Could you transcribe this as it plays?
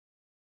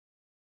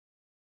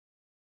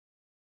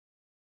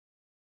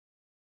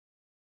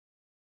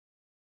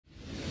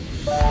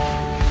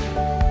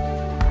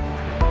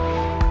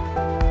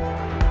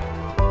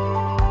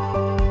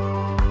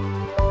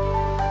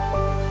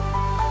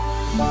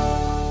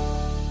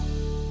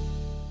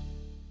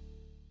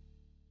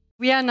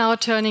We are now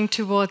turning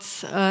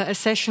towards a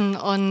session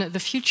on the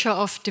future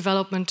of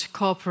development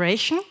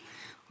cooperation.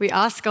 We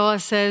ask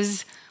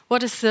ourselves,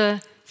 what is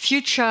the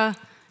future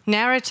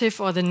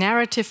narrative or the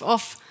narrative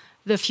of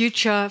the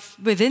future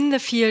within the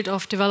field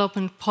of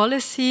development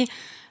policy,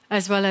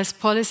 as well as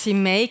policy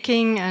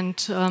making and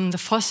the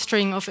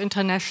fostering of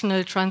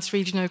international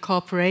transregional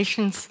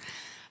cooperations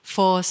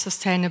for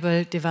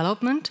sustainable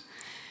development.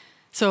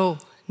 So,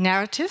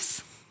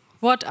 narratives.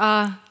 What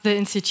are the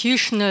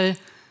institutional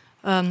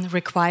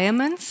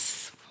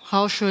requirements?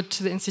 How should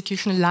the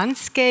institutional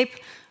landscape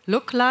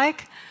look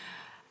like?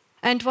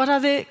 And what are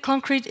the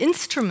concrete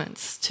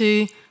instruments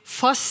to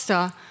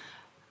foster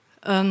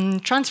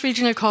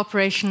transregional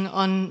cooperation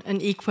on an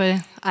equal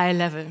eye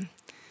level?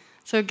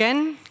 So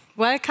again,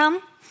 welcome.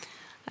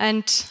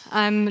 And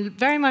I'm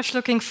very much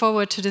looking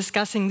forward to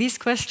discussing these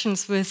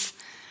questions with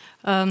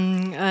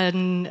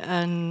an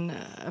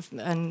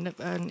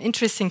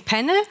interesting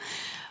panel.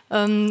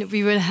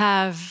 We will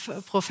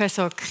have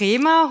Professor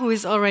Kremer, who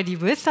is already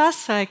with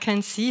us. I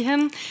can see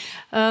him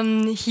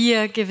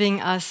here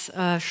giving us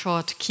a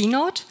short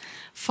keynote,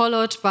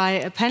 followed by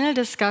a panel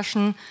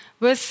discussion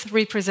with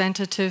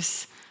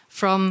representatives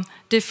from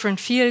different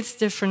fields,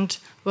 different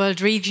world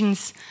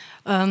regions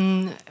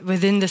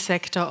within the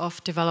sector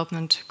of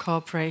development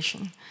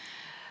cooperation.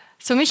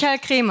 So, Michael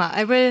Kremer,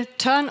 I will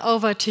turn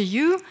over to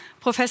you.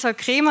 Professor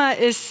Kremer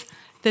is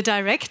the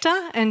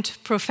director and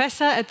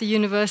professor at the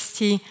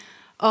University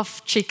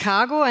of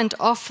Chicago and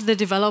of the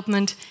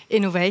Development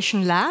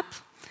Innovation Lab.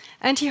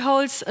 And he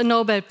holds a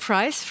Nobel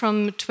Prize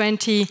from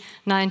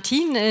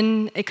 2019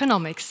 in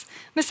economics.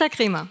 Mr.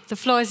 Kremer, the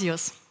floor is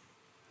yours.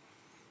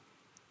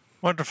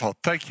 Wonderful.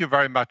 Thank you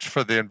very much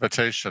for the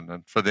invitation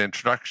and for the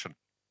introduction.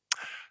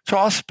 So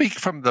I'll speak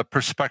from the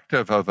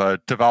perspective of a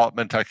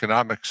development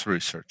economics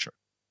researcher.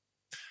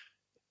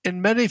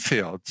 In many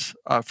fields,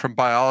 from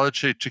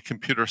biology to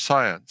computer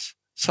science,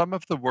 some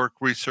of the work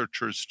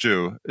researchers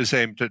do is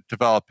aimed at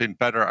developing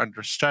better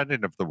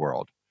understanding of the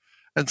world,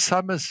 and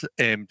some is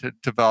aimed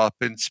at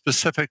developing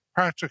specific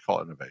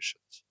practical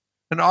innovations.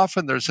 And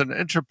often there's an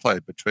interplay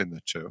between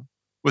the two,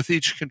 with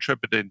each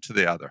contributing to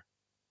the other.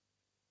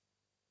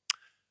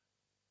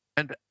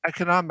 And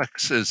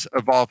economics is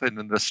evolving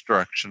in this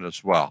direction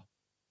as well.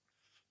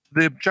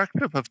 The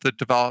objective of the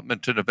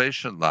Development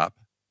Innovation Lab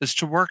is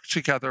to work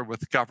together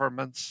with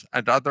governments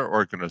and other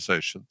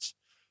organizations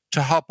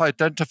to help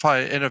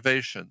identify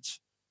innovations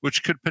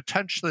which could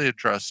potentially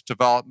address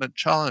development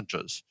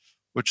challenges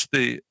which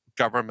the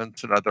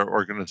governments and other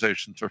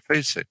organizations are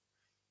facing,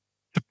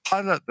 to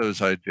pilot those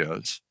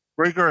ideas,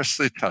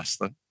 rigorously test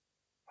them,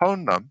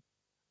 hone them,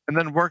 and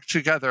then work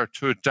together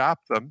to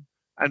adapt them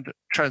and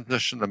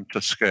transition them to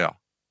scale.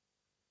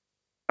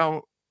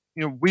 Now,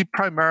 we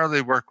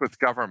primarily work with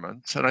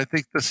governments, and I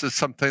think this is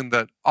something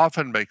that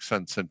often makes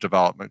sense in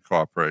development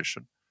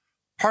cooperation,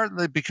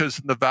 partly because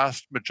in the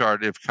vast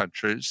majority of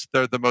countries,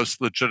 they're the most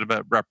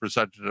legitimate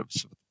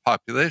representatives of the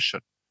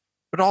population,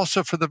 but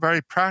also for the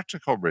very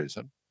practical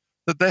reason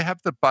that they have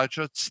the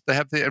budgets, they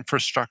have the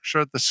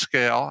infrastructure, the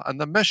scale,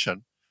 and the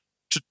mission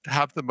to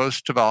have the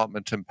most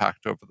development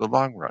impact over the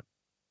long run.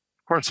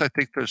 Of course, I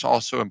think there's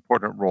also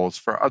important roles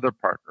for other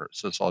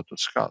partners, as I'll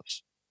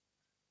discuss.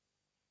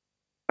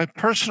 My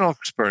personal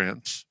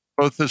experience,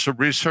 both as a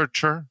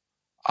researcher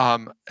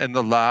in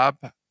the lab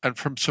and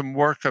from some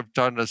work I've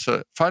done as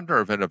a funder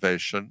of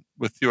innovation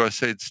with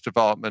USAID's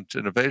Development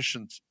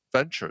Innovations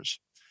Ventures,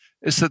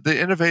 is that the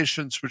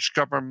innovations which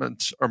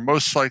governments are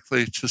most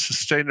likely to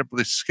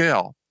sustainably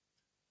scale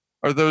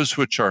are those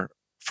which are,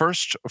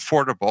 first,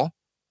 affordable,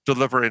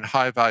 delivering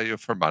high value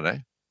for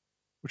money,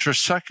 which are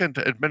second,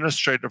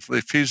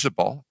 administratively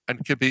feasible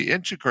and can be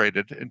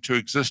integrated into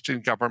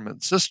existing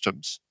government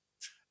systems,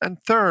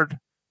 and third,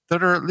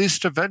 that are at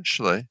least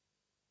eventually,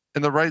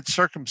 in the right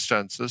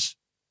circumstances,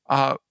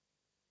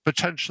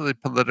 potentially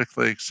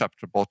politically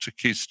acceptable to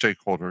key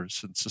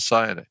stakeholders in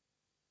society.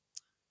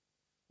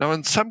 Now,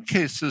 in some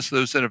cases,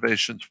 those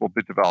innovations will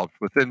be developed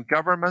within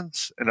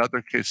governments. In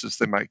other cases,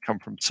 they might come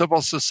from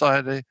civil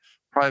society,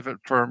 private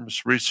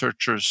firms,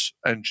 researchers,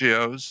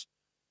 NGOs.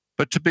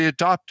 But to be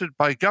adopted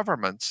by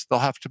governments, they'll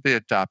have to be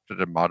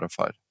adapted and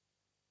modified.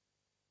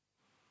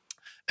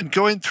 And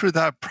going through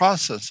that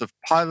process of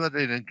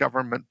piloting in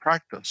government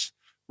practice,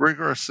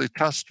 rigorously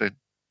testing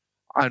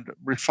and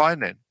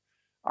refining,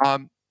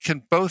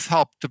 can both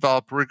help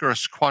develop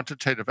rigorous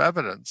quantitative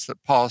evidence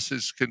that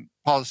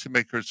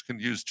policymakers can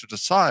use to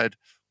decide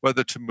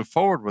whether to move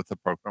forward with the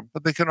program,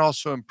 but they can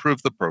also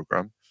improve the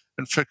program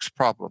and fix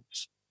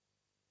problems.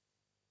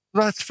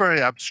 That's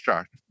very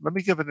abstract. Let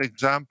me give an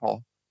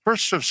example.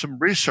 First, of some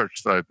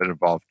research that I've been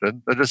involved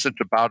in that isn't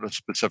about a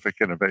specific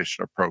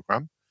innovation or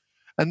program,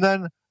 and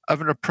then of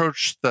an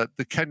approach that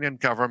the Kenyan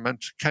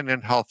government,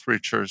 Kenyan health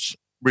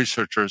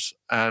researchers,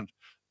 and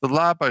the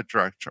lab I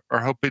direct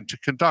are hoping to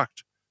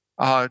conduct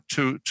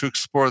to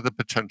explore the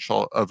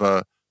potential of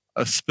a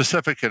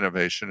specific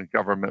innovation in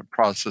government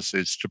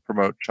processes to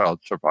promote child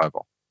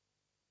survival.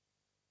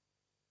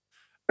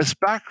 As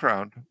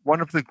background,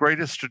 one of the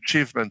greatest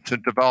achievements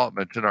in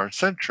development in our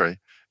century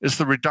is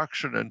the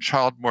reduction in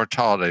child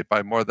mortality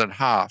by more than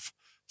half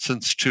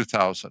since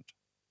 2000.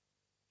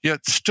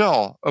 Yet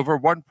still, over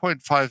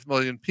 1.5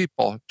 million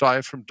people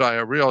die from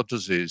diarrheal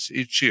disease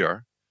each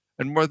year,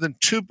 and more than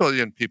 2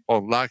 billion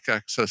people lack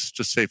access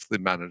to safely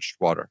managed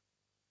water.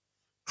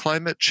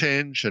 Climate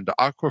change and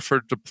aquifer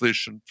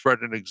depletion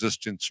threaten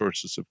existing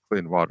sources of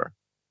clean water.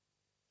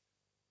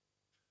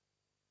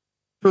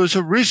 So as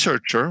a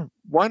researcher,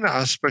 one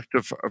aspect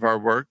of our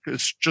work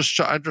is just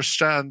to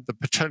understand the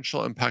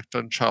potential impact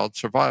on child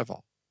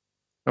survival.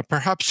 Now,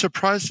 perhaps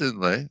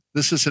surprisingly,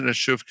 this is an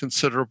issue of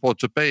considerable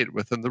debate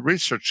within the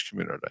research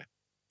community.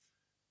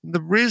 And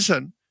the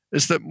reason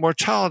is that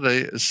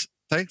mortality is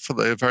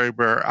thankfully a very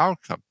rare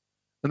outcome.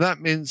 And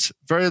that means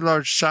very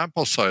large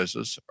sample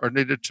sizes are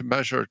needed to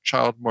measure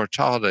child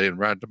mortality in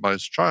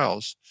randomized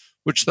trials,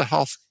 which the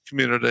health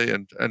community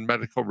and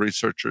medical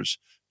researchers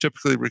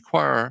typically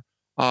require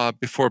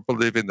before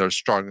believing there's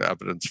strong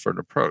evidence for an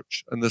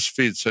approach. And this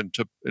feeds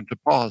into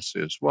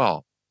policy as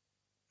well.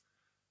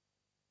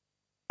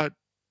 But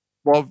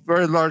while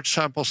very large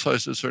sample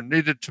sizes are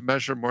needed to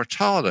measure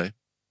mortality,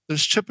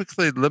 there's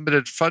typically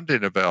limited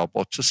funding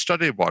available to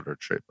study water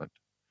treatment.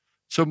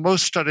 So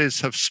most studies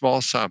have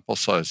small sample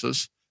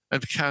sizes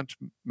and can't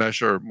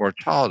measure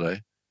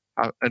mortality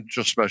and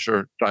just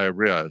measure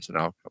diarrhea as an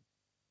outcome.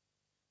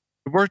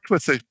 We worked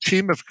with a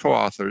team of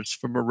co-authors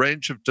from a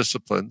range of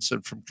disciplines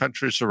and from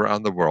countries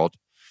around the world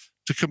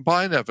to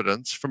combine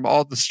evidence from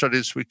all the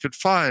studies we could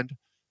find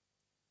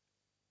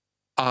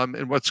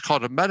in what's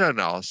called a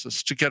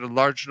meta-analysis to get a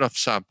large enough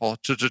sample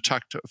to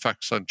detect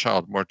effects on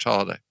child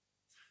mortality.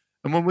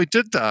 And when we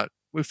did that,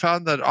 we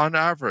found that on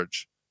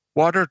average,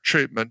 water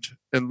treatment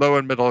in low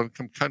and middle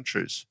income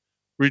countries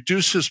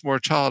reduces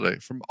mortality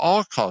from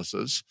all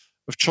causes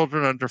of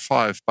children under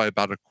 5 by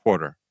about a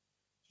quarter.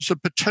 There's a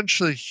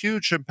potentially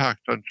huge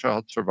impact on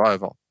child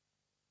survival.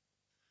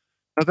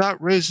 Now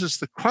that raises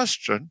the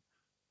question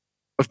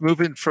of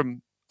moving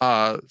from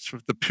sort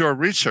of the pure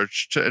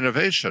research to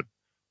innovation,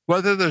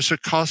 whether there's a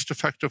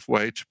cost-effective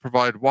way to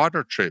provide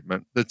water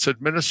treatment that's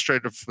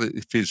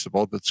administratively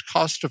feasible, that's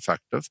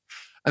cost-effective,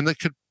 and that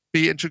could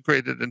be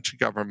integrated into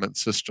government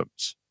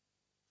systems.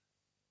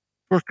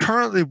 We're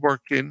currently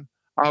working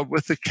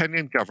with the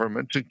Kenyan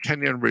government and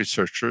Kenyan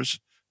researchers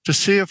to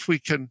see if we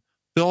can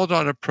build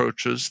on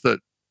approaches that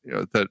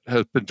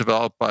have been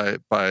developed by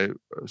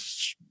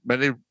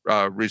many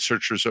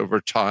researchers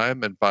over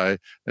time and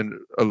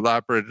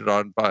elaborated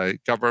on by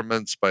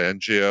governments, by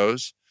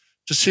NGOs,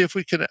 to see if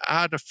we can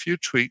add a few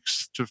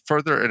tweaks to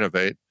further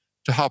innovate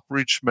to help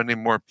reach many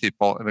more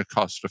people in a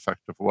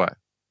cost-effective way.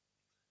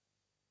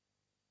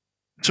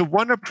 So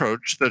one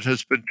approach that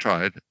has been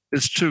tried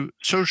is to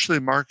socially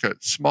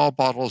market small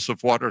bottles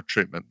of water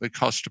treatment that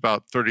cost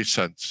about 30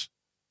 cents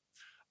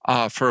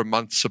for a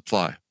month's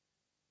supply.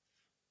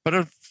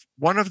 But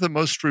one of the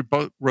most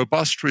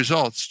robust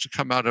results to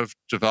come out of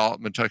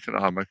development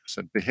economics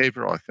and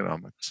behavioral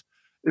economics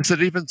is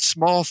that even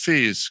small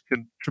fees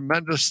can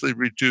tremendously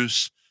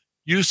reduce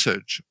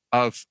usage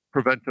of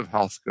preventive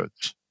health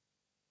goods.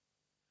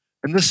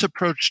 And this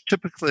approach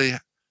typically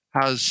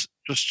has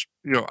just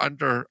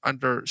under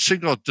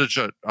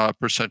single-digit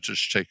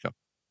percentage take-up.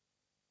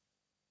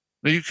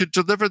 Now you could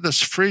deliver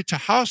this free to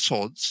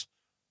households,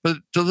 but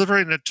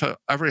delivering it to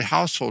every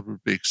household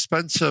would be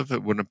expensive.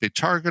 It wouldn't be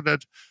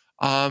targeted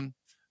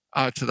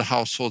to the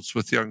households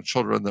with young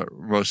children that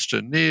are most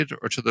in need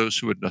or to those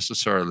who would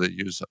necessarily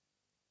use it.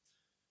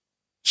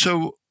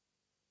 So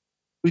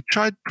we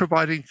tried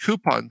providing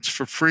coupons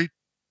for free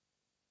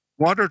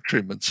water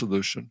treatment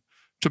solution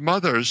to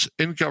mothers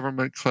in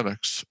government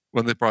clinics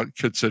when they brought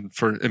kids in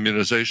for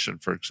immunization,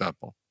 for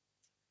example.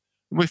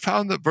 And we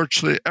found that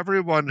virtually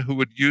everyone who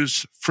would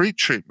use free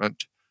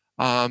treatment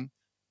redeemed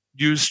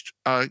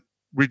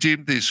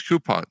these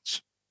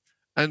coupons.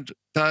 And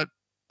that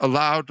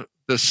allowed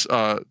this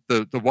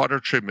the water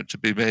treatment to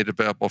be made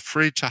available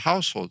free to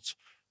households,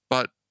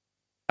 but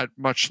at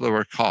much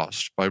lower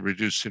cost by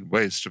reducing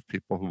waste of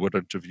people who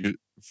wouldn't have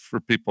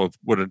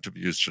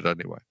used it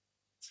anyway.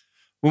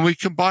 When we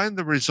combine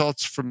the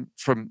results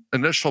from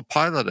initial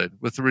piloting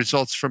with the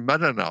results from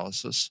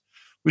meta-analysis,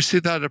 we see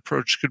that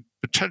approach could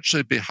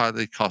potentially be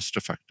highly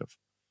cost-effective.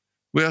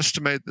 We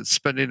estimate that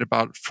spending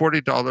about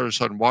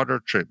 $40 on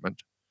water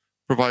treatment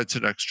provides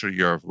an extra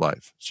year of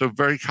life. So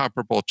very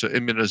comparable to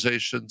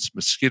immunizations,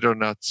 mosquito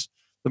nets,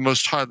 the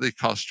most highly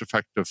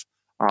cost-effective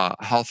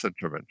health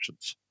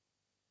interventions.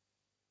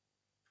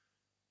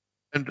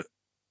 And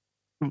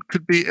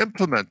could be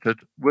implemented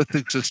with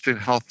existing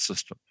health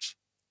systems.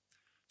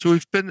 So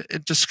we've been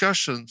in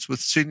discussions with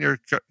senior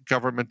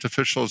government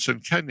officials in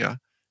Kenya,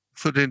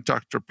 including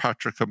Dr.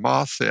 Patrick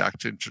Amath, the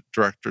acting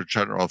Director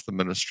General of the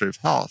Ministry of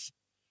Health,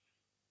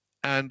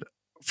 and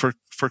for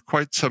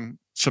quite some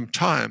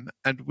time.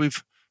 And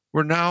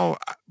we're now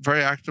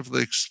very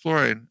actively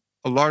exploring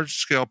a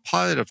large-scale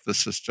pilot of the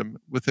system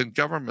within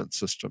government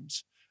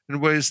systems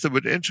in ways that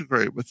would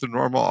integrate with the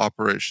normal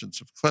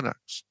operations of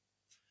clinics,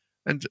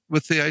 and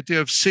with the idea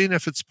of seeing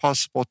if it's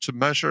possible to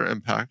measure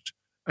impact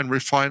and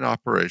refine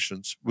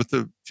operations with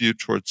a view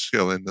towards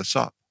scaling this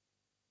up.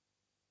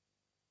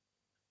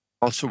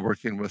 also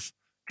working with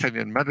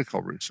Kenyan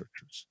medical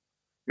researchers.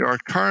 Our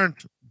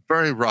current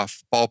very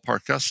rough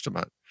ballpark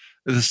estimate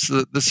is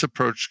that this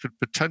approach could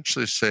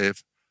potentially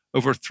save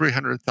over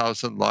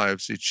 300,000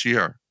 lives each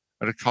year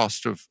at a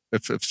cost of,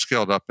 if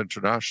scaled up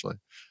internationally,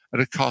 at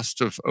a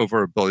cost of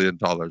over $1 billion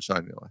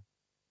annually.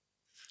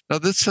 Now,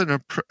 this is an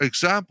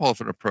example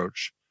of an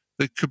approach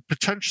that could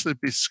potentially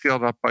be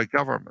scaled up by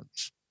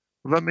governments.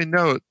 But let me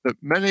note that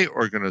many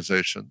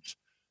organizations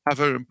have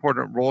an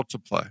important role to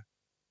play.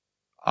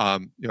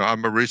 I'm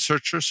a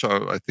researcher,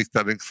 so I think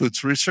that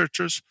includes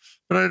researchers,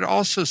 but I'd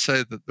also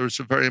say that there's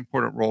a very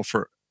important role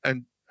for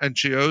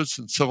NGOs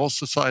and civil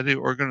society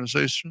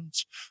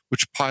organizations,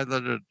 which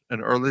piloted an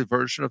early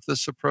version of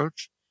this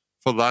approach,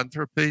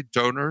 philanthropy,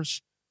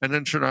 donors, and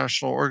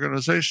international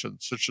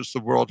organizations, such as the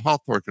World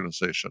Health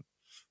Organization,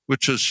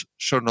 which has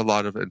shown a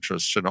lot of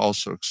interest in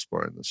also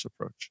exploring this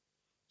approach.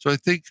 So I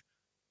think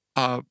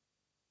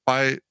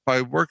by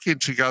working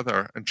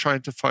together and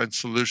trying to find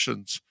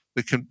solutions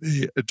that can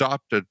be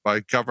adopted by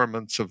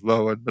governments of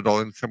low and middle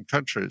income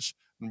countries,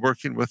 and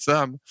working with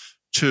them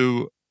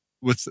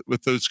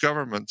with those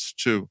governments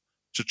to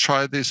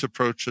try these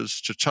approaches,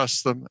 to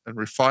test them and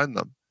refine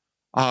them,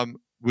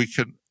 we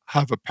can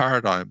have a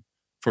paradigm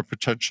for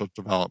potential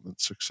development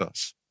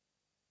success.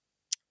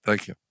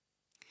 Thank you.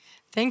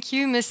 Thank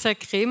you, Mr.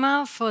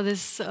 Kremer, for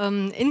this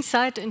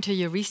insight into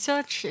your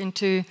research,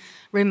 into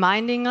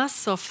reminding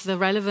us of the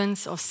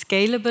relevance of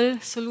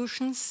scalable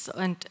solutions,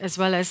 and as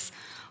well as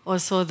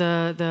also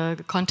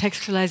the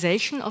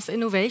contextualization of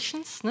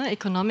innovations,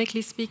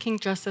 economically speaking,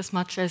 just as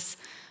much as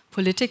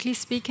politically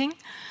speaking.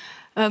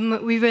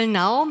 We will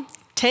now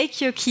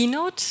take your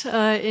keynote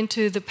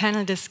into the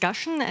panel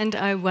discussion, and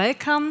I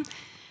welcome,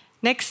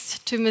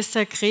 next to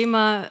Mr.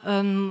 Kremer,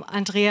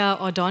 Andrea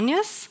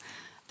Ordóñez,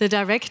 the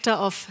director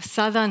of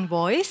Southern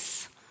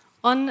Voice,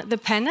 on the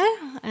panel,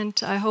 and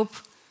I hope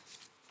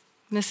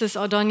Mrs.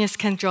 Ordóñez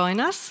can join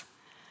us.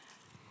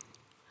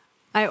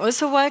 I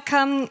also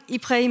welcome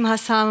Ibrahim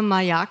Hassan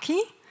Mayaki,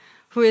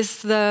 who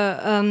is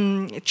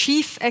the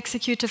Chief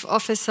Executive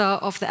Officer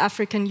of the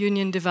African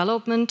Union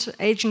Development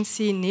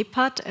Agency,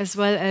 NEPAD, as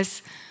well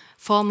as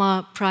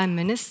former Prime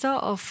Minister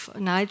of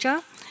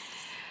Niger.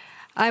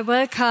 I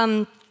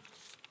welcome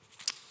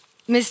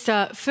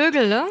Mr.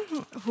 Vögele,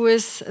 who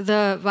is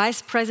the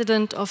Vice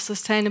President of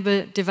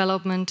Sustainable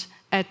Development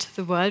at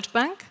the World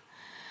Bank.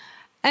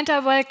 And I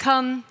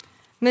welcome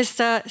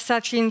Mr.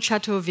 Sachin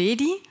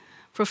Chaturvedi,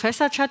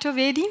 Professor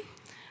Chaturvedi,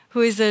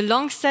 who is a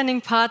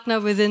long-standing partner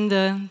within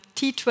the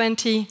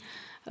T20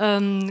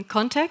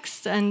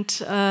 context and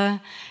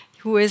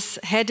who is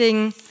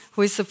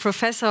a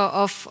professor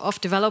of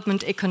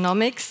development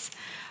economics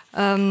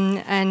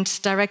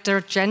and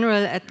Director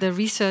General at the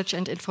Research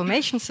and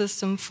Information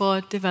System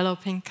for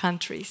Developing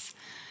Countries.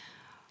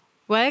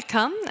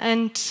 Welcome,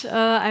 and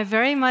I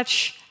very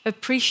much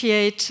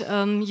appreciate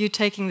you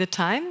taking the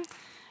time.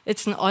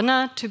 It's an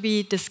honor to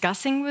be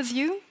discussing with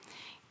you.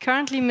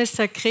 Currently,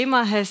 Mr.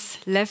 Kremer has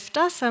left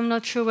us. I'm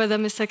not sure whether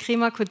Mr.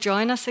 Kremer could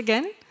join us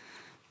again,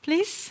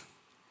 please.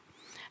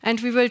 And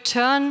we will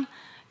turn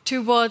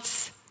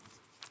towards,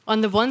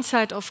 on the one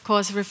side, of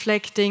course,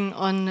 reflecting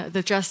on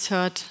the just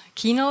heard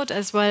keynote,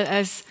 as well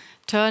as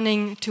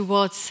turning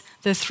towards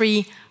the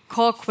three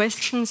core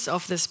questions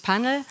of this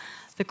panel.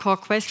 The core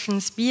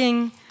questions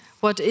being,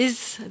 what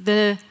is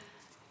the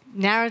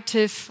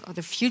narrative or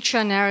the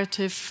future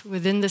narrative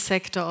within the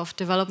sector of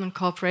development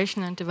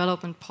cooperation and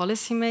development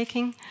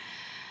policymaking?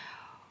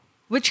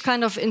 Which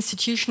kind of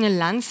institutional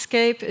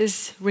landscape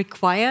is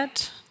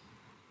required?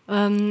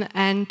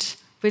 And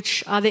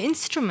which are the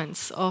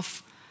instruments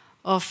of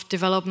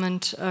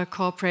development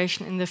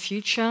cooperation in the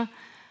future?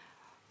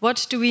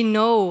 What do we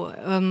know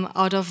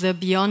out of the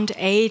Beyond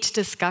Aid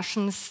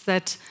discussions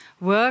that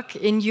work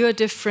in your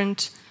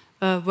different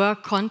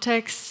work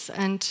contexts,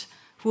 and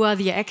who are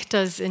the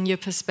actors in your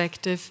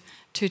perspective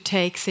to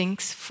take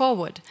things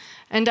forward?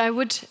 And I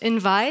would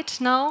invite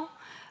now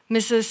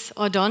Mrs.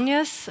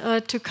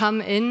 Ordóñez to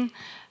come in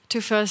to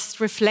first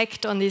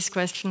reflect on these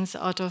questions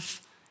out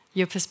of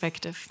your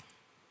perspective.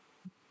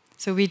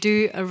 So we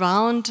do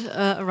around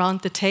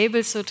the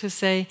table, so to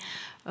say,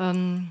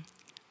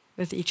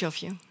 with each of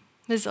you.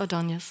 Ms.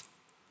 Ordóñez.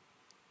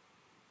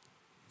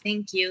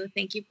 Thank you.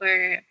 Thank you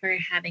for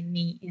having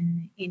me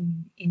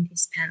in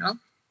this panel.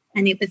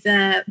 And it was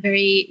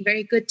very,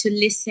 very good to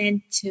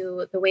listen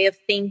to the way of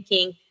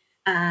thinking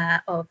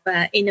of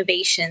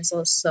innovations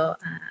also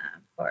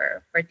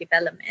for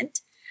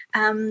development.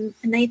 And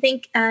I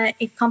think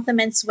it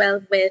complements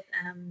well with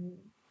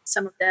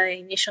some of the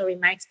initial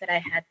remarks that I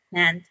had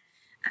planned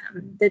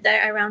that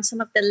are around some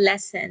of the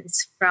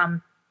lessons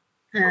from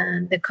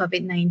the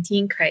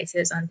COVID-19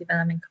 crisis on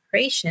development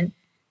cooperation.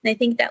 And I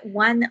think that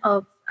one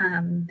of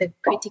the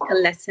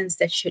critical lessons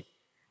that should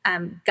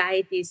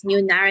guide this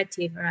new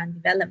narrative around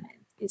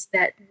development is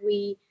that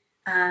we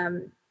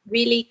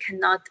really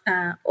cannot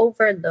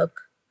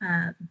overlook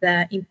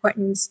the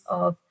importance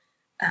of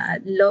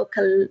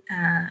locally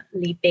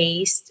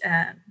based,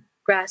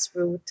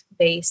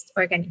 grassroots-based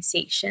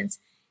organizations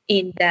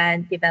in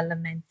the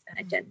development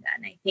agenda.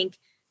 And I think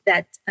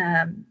that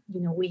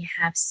we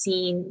have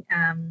seen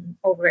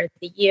over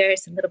the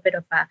years a little bit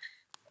of a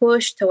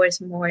push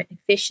towards more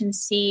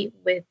efficiency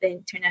with the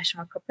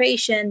international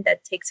cooperation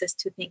that takes us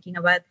to thinking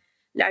about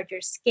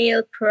larger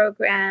scale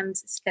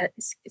programs,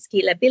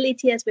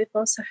 scalability, as we've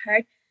also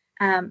heard.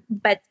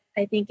 But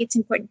I think it's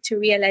important to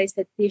realize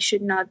that they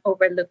should not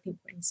overlook the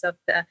importance of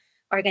the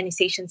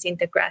organizations in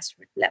the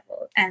grassroots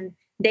level. And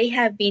they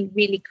have been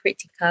really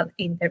critical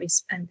in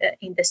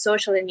the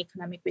social and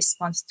economic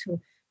response to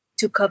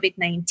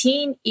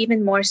COVID-19,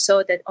 even more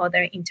so than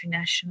other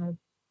international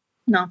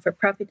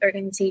non-for-profit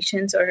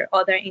organizations or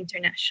other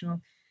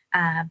international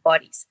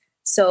bodies.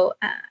 So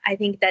I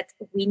think that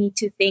we need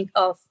to think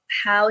of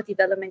how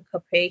development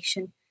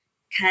cooperation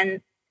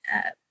can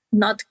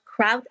not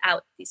crowd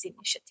out these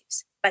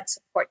initiatives, but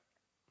support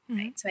them.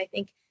 Right? So I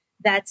think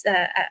that's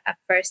a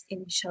first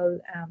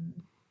initial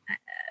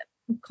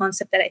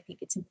concept that I think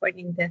it's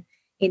important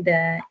in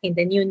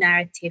the new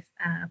narrative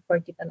for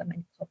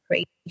development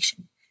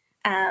cooperation.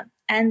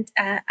 And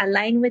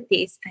aligned with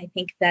this, I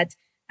think that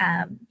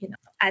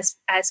as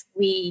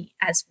we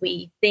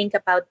think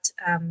about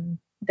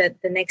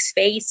the next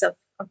phase of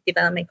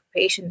development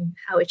cooperation and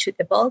how it should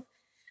evolve,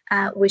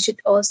 we should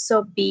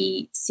also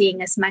be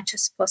seeing as much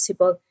as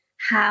possible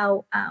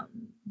how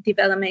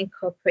development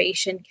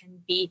cooperation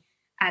can be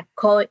a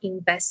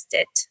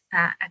co-invested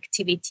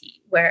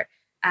activity where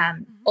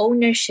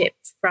ownership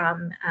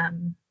from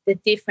the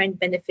different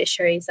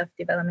beneficiaries of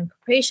development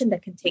cooperation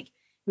that can take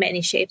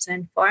many shapes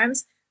and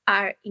forms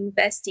are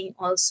investing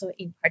also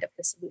in part of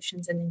the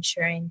solutions and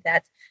ensuring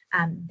that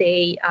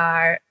they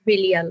are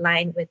really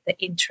aligned with the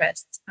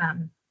interests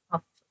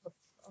of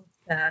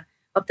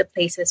the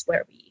places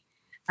where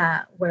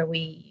the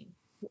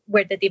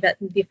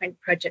different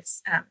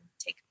projects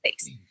take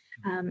place.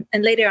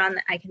 And later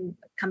on, I can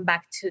come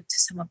back to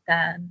some of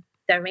the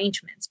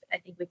arrangements, but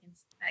I think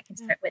I can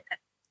start with that.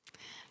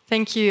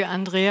 Thank you,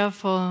 Andrea,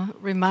 for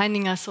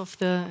reminding us of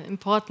the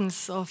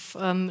importance of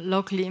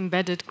locally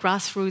embedded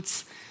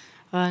grassroots,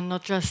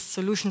 not just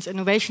solutions,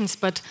 innovations,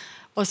 but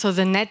also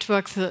the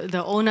network,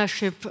 the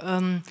ownership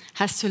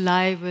has to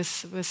lie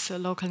with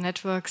local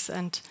networks,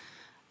 and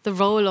the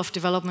role of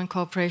development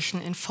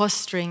cooperation in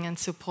fostering and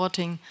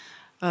supporting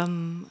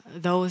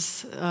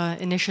those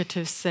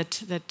initiatives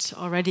that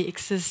already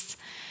exist.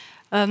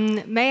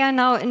 May I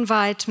now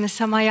invite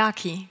Mr.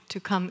 Mayaki to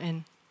come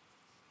in,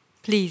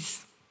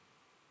 please.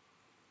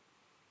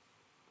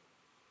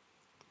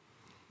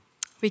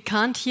 We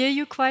can't hear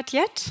you quite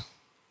yet.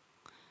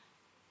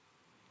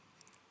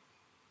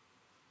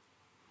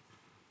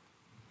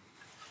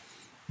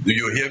 Do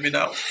you hear me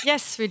now?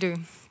 Yes, we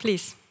do.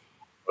 Please.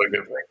 Okay,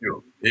 thank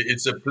you.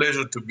 It's a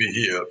pleasure to be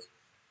here.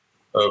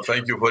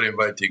 Thank you for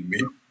inviting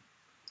me.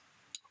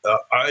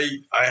 I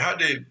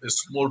had a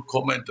small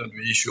comment on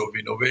the issue of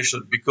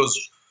innovation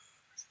because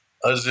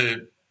as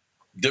a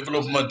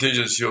development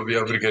agency of the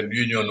African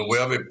Union, we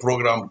have a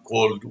program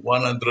called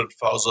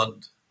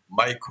 100,000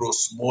 micro,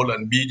 small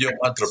and medium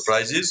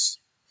enterprises,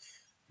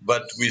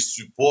 but we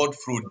support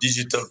through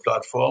digital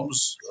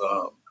platforms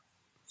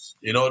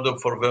in order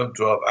for them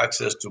to have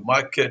access to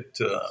market,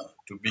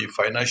 to be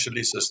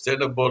financially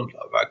sustainable,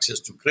 have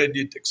access to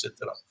credit,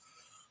 etc.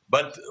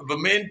 But the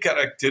main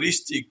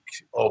characteristic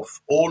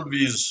of all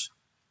these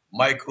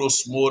micro,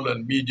 small,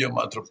 and medium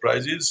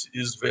enterprises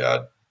is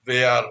that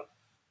they are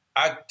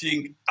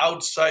acting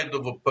outside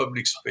of a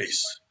public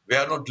space. They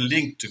are not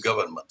linked to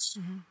governments.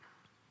 Mm-hmm.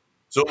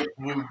 So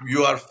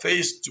you are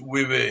faced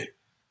with a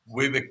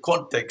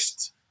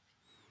context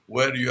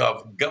where you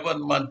have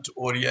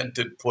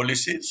government-oriented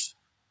policies.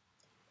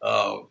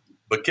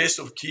 The case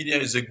of Kenya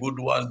is a good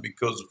one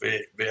because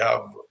they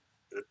have,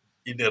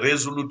 in a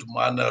resolute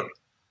manner,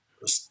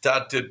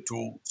 started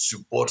to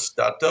support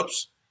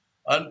startups,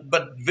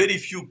 but very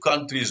few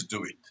countries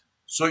do it.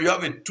 So you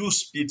have a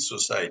two-speed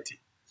society.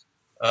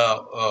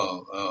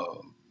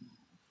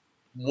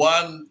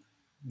 One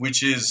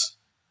which is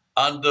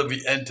under the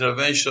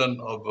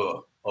intervention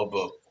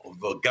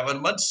of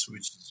governments,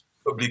 which is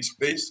public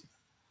space,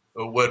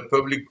 where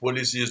public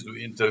policies do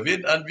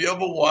intervene, and the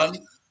other one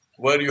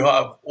where you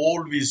have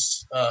all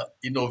this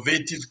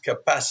innovative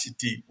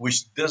capacity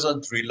which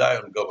doesn't rely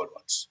on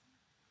governments.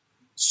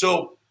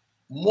 So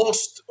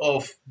most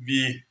of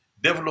the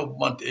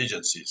development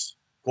agencies,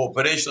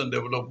 cooperation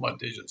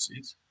development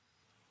agencies,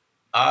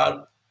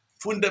 are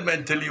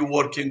fundamentally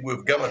working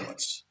with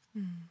governments.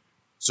 Mm.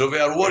 So they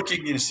are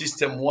working in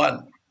system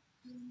 1,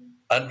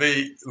 and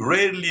they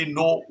rarely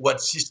know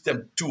what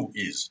system 2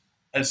 is.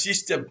 And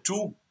system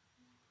 2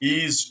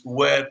 is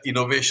where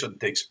innovation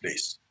takes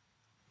place.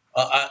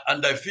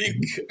 And I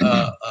think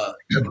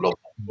development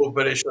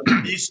cooperation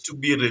needs to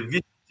be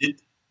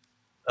revisited.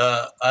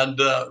 And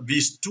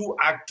these two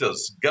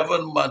actors,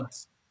 government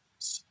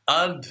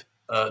and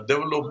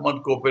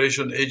development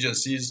cooperation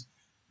agencies,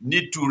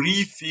 need to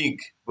rethink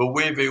the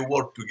way they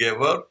work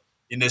together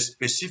in a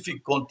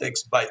specific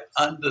context by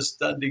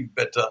understanding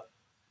better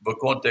the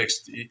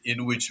context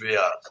in which they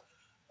are.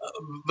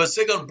 The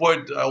second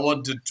point I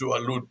wanted to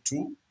allude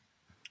to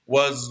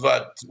was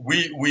that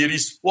we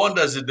respond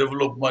as a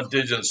development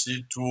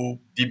agency to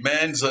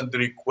demands and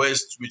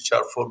requests which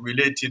are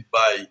formulated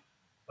by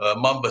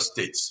member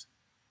states.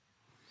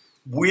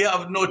 We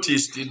have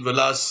noticed in the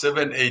last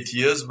 7-8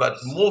 years that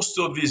most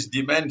of these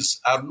demands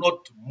are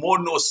not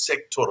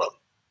monosectoral.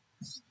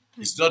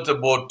 It's not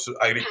about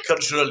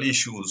agricultural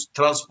issues,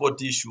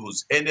 transport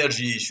issues,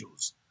 energy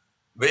issues.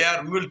 They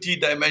are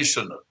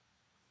multidimensional.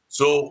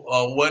 So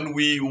when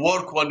we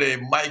work on a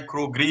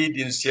microgrid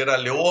in Sierra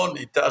Leone,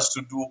 it has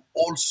to do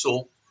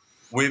also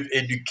with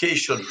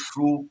education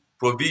through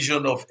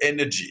provision of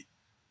energy.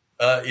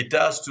 It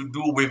has to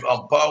do with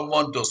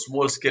empowerment of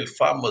small-scale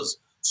farmers.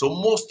 So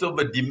most of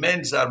the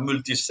demands are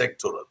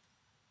multisectoral.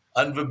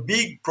 And the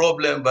big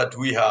problem that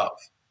we have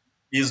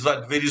is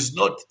that there is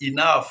not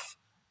enough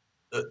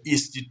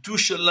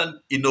institutional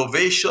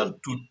innovation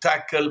to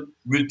tackle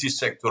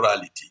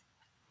multisectorality.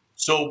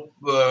 So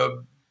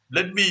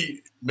let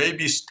me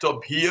maybe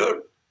stop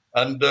here,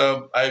 and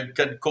I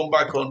can come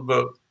back on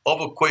the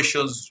other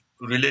questions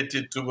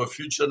related to the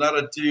future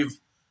narrative,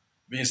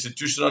 the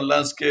institutional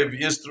landscape,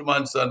 the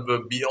instruments, and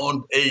the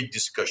beyond aid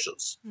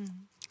discussions.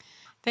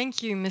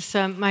 Thank you,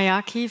 Mr.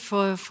 Mayaki,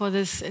 for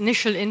this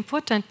initial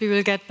input, and we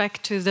will get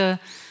back to the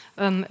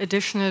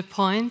additional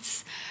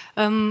points.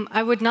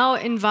 I would now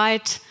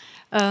invite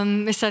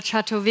Mr.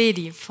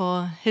 Chaturvedi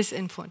for his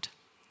input.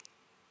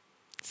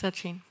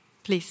 Sachin,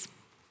 please.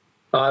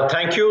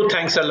 Thank you.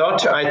 Thanks a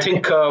lot. I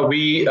think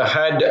we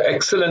had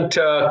excellent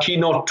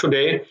keynote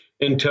today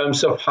in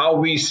terms of how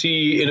we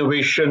see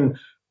innovation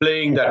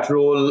playing that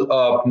role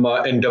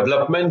in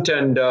development.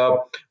 And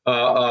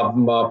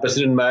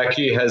President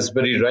Mayaki has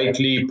very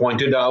rightly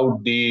pointed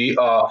out the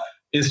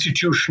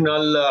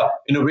institutional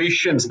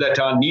innovations that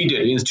are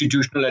needed,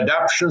 institutional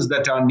adaptations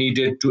that are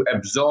needed to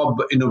absorb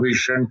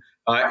innovation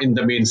in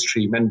the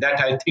mainstream. And that,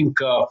 I think,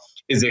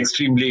 is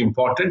extremely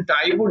important.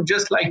 I would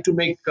just like to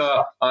make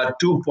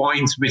 2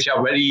 points which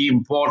are very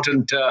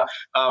important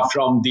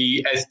from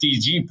the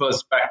SDG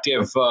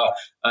perspective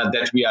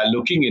that we are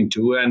looking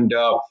into. And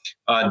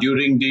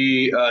during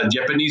the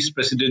Japanese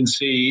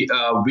presidency,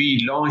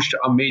 we launched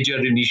a major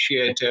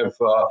initiative.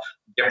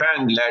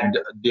 Japan led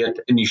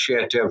that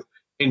initiative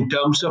in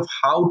terms of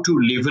how to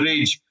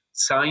leverage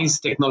science,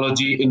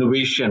 technology,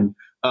 innovation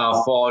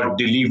for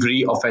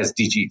delivery of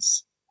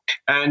SDGs.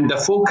 And the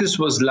focus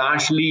was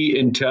largely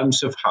in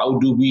terms of how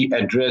do we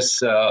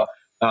address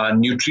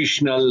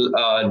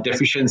nutritional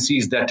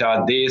deficiencies that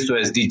are there, so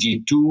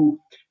SDG 2,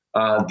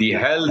 the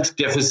health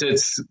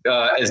deficits,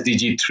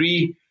 SDG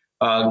 3,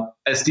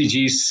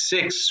 SDG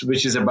 6,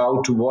 which is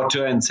about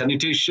water and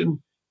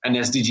sanitation, and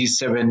SDG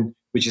 7,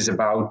 which is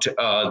about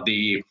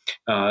the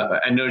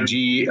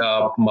energy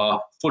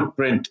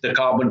footprint, the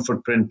carbon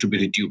footprint to be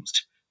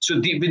reduced. So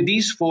with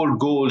these 4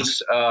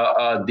 goals,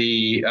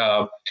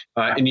 the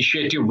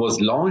initiative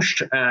was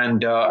launched,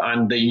 and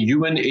the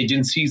UN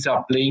agencies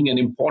are playing an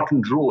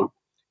important role.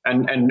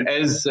 And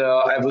as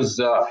I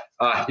was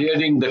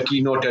hearing the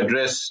keynote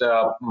address,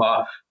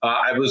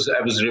 I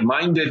was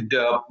reminded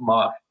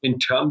in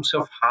terms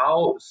of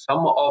how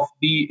some of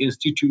the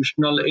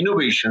institutional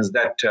innovations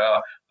that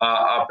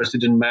our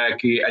President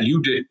Mayaki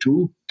alluded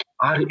to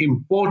are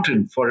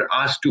important for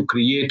us to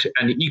create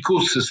an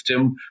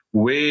ecosystem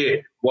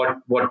where what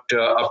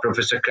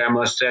Professor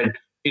Kramer said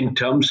in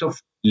terms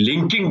of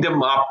linking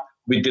them up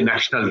with the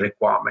national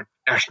requirement,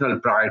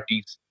 national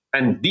priorities.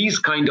 And these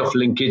kind of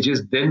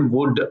linkages then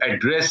would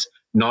address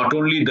not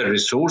only the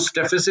resource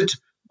deficit,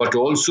 but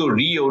also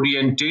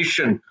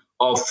reorientation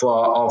of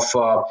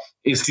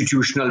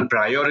institutional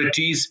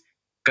priorities,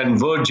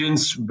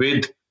 convergence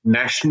with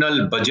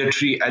national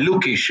budgetary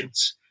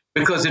allocations.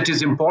 Because it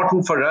is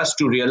important for us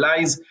to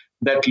realize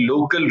that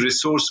local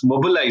resource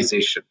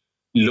mobilization,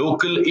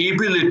 local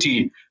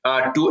ability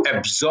to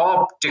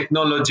absorb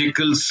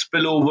technological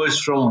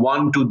spillovers from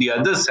one to the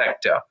other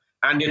sector,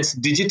 and its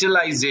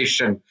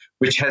digitalization,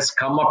 which has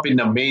come up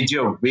in a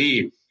major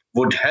way,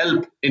 would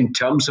help in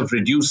terms of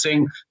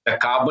reducing the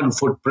carbon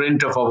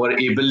footprint of our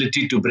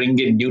ability to bring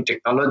in new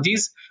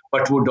technologies,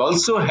 but would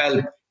also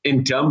help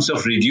in terms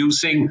of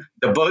reducing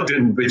the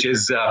burden, which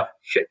is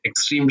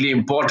extremely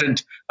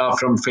important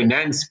from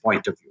finance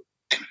point of view.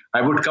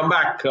 I would come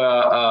back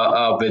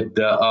with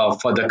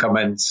further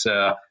comments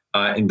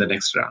in the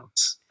next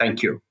rounds.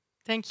 Thank you.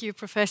 Thank you,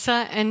 Professor.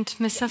 And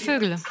Mr.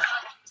 Vögele.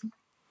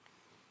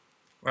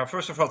 Well,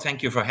 first of all,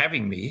 thank you for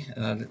having me.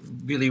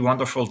 Really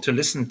wonderful to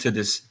listen to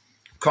this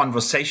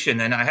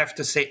conversation. And I have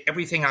to say,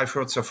 everything I've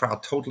heard so far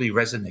totally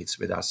resonates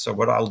with us. So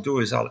what I'll do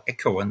is I'll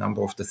echo a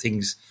number of the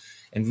things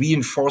and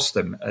reinforce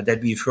them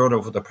that we've heard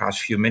over the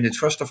past few minutes.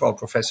 First of all,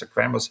 Professor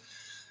Kramer's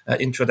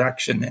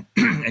introduction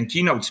and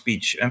keynote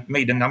speech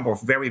made a number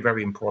of very,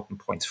 very important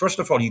points. First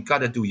of all, you've got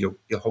to do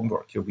your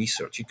homework, your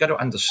research. You've got to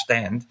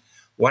understand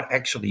what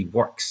actually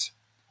works.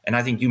 And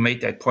I think you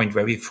made that point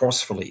very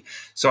forcefully.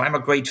 So I'm a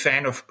great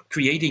fan of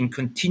creating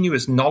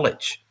continuous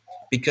knowledge,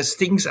 because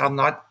things are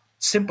not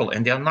simple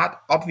and they're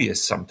not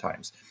obvious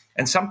sometimes.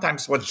 And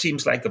sometimes what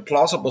seems like a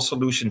plausible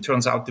solution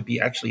turns out to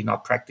be actually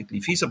not practically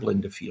feasible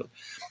in the field.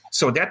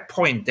 So that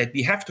point that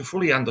we have to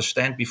fully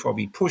understand before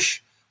we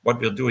push what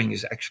we're doing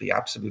is actually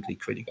absolutely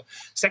critical.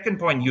 Second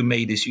point you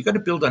made is you got to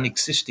build on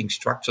existing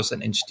structures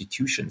and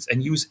institutions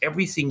and use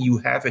everything you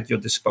have at your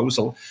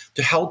disposal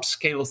to help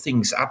scale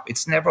things up.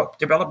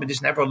 Development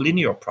is never a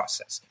linear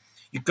process.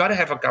 You've got to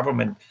have a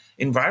government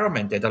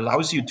environment that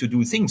allows you to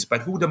do things,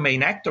 but who the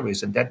main actor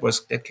is, and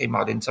that came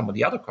out in some of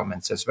the other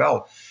comments as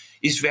well,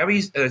 is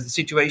very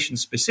situation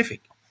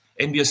specific.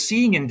 And we are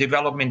seeing in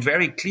development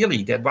very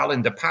clearly that while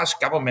in the past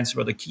governments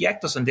were the key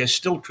actors and they're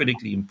still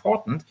critically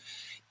important,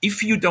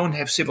 if you don't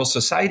have civil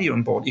society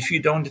on board, if you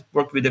don't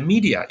work with the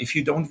media, if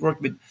you don't work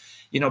with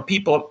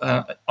people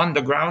on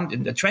the ground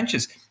in the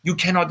trenches, you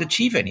cannot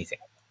achieve anything.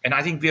 And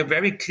I think we are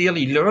very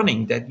clearly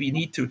learning that we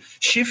need to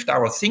shift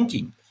our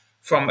thinking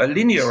from a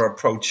linear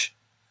approach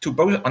to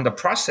both on the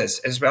process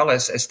as well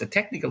as the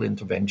technical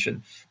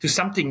intervention to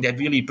something that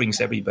really brings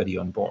everybody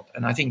on board.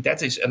 And I think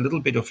that is a little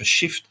bit of a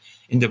shift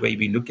in the way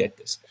we look at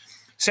this.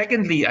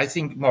 Secondly, I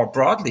think more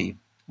broadly,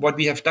 what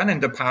we have done in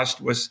the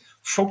past was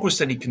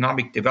focused on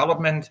economic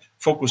development,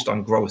 focused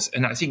on growth.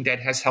 And I think that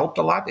has helped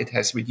a lot. It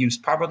has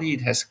reduced poverty.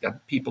 It has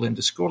got people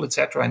into school,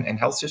 etc., and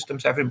health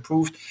systems have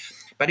improved.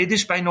 But it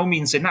is by no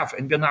means enough.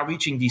 And we're now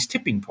reaching these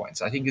tipping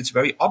points. I think it's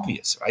very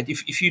obvious, right?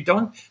 If you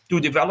don't do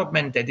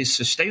development that is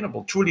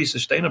sustainable, truly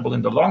sustainable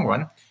in the long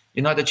run,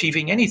 you're not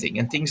achieving anything.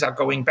 And things are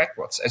going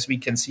backwards, as we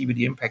can see with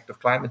the impact of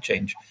climate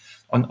change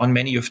on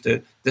many of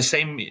the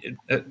same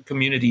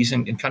communities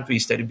and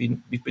countries that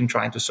we've been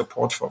trying to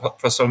support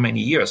for so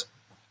many years.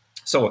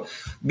 So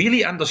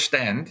really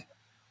understand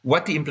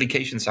what the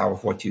implications are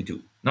of what you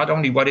do. Not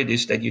only what it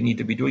is that you need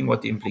to be doing,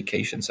 what the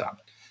implications are.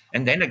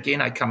 And then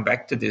again, I come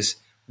back to this,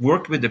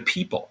 work with the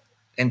people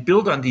and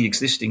build on the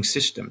existing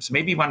systems.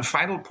 Maybe one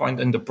final point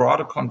in the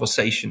broader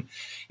conversation.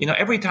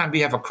 Every time we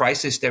have a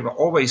crisis, there are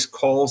always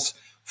calls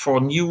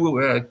for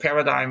new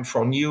paradigm,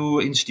 for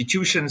new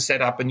institutions,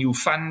 set up a new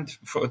fund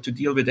to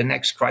deal with the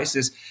next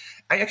crisis.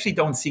 I actually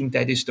don't think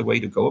that is the way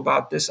to go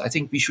about this. I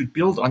think we should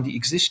build on the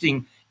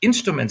existing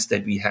instruments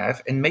that we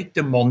have and make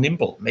them more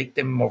nimble, make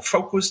them more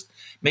focused,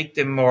 make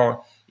them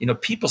more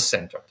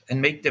people-centered,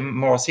 and make them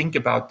more think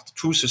about the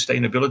true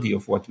sustainability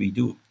of what we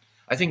do.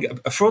 I think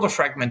a further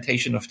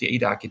fragmentation of the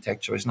aid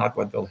architecture is not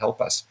what will help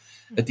us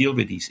deal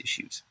with these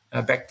issues.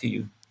 Back to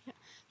you.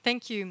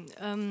 Thank you.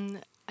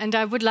 And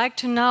I would like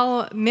to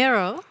now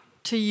mirror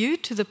to you,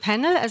 to the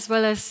panel, as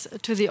well as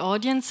to the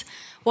audience,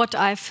 what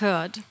I've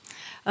heard.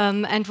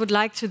 And would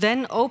like to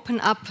then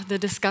open up the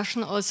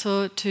discussion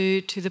also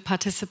to the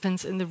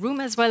participants in the room,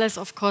 as well as,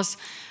 of course,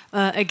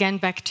 again,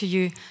 back to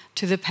you,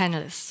 to the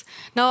panelists.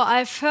 Now,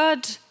 I've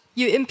heard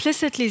you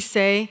implicitly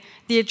say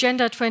the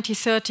Agenda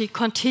 2030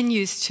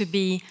 continues to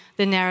be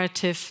the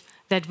narrative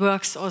that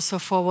works also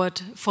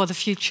forward for the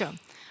future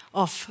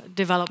of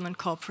development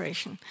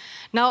cooperation.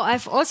 Now,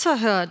 I've also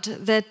heard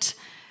that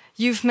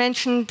you've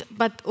mentioned,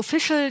 but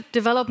official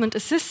development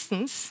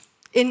assistance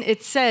in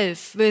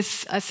itself,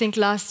 with, I think,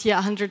 last year,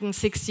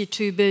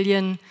 162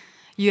 billion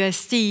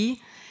USD,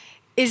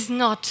 is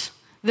not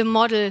the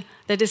model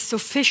that is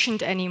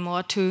sufficient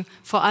anymore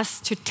for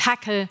us to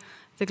tackle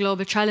the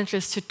global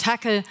challenges, to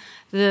tackle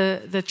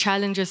the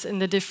challenges in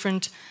the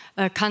different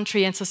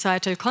country and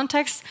societal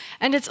contexts.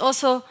 And it's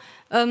also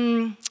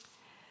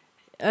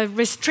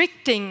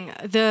restricting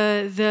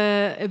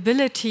the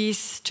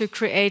abilities to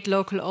create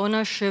local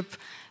ownership,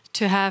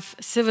 to have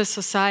civil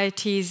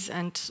societies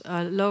and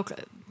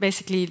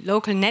basically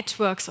local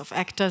networks of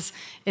actors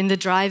in the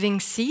driving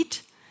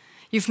seat.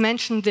 You've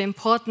mentioned the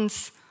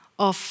importance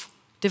of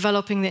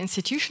developing the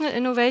institutional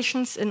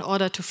innovations in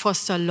order to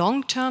foster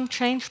long-term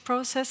change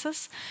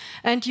processes.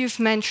 And you've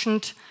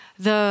mentioned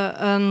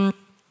the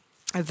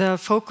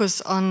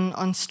focus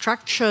on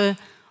structural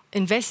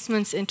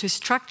investments into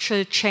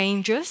structural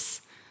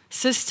changes,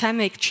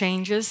 systemic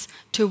changes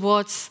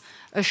towards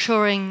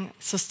assuring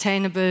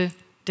sustainable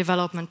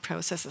development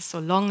processes, so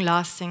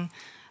long-lasting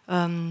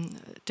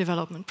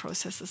development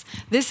processes.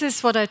 This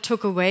is what I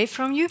took away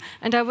from you,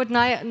 and I would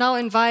now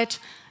invite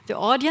the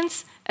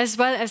audience, as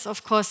well as,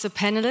 of course, the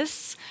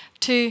panelists,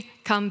 to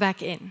come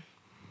back in.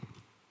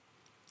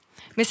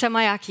 Mr.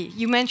 Mayaki,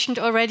 you mentioned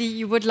already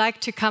you would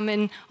like to come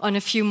in on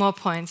a few more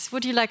points.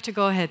 Would you like to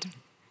go ahead?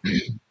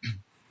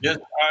 Yes,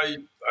 I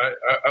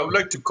would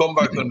like to come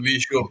back on the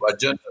issue of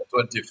Agenda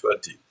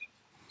 2030.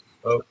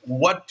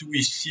 What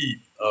we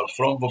see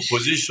from the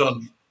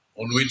position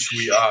on which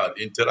we are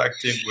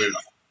interacting with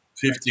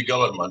 50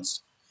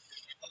 governments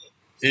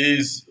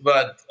is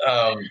that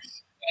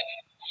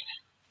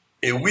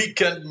a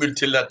weakened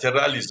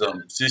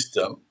multilateralism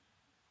system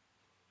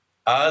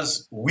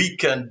has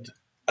weakened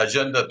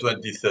Agenda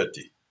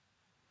 2030.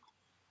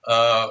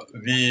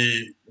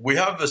 We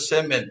have the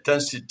same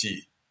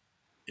intensity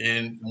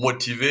in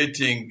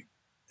motivating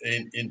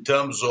in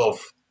terms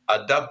of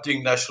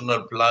adapting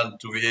national plan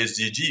to the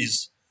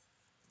SDGs,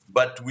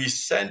 but we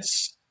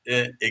sense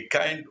a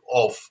kind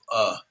of,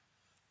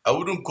 I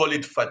wouldn't call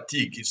it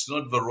fatigue, it's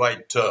not the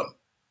right term,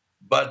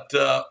 but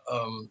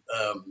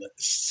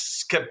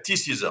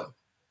skepticism.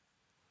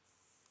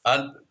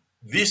 And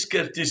this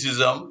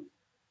skepticism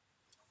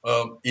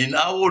in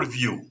our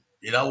view,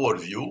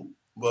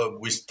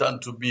 we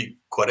stand to be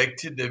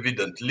corrected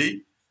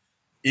evidently,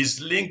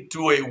 is linked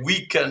to a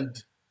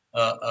weakened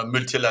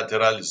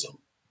multilateralism.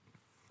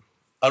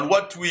 And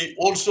what we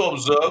also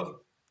observe,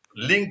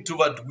 linked to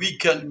that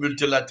weakened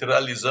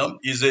multilateralism,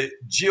 is a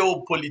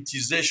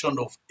geopolitization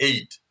of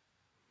aid,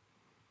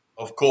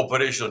 of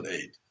cooperation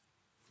aid.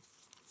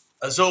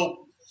 And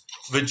so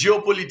the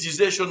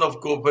geopolitization of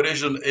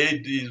cooperation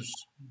aid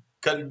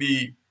can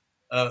be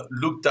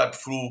looked at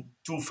through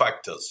two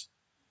factors.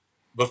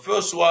 The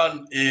first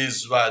one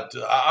is that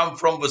I'm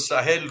from the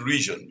Sahel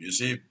region, you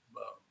see,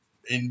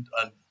 and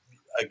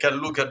I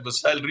can look at the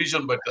Sahel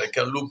region, but I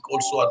can look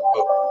also at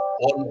the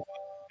Horn of Africa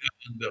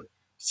and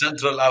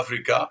Central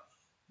Africa.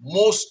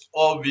 Most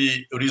of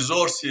the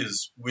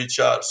resources which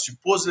are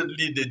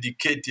supposedly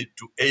dedicated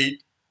to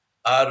aid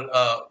are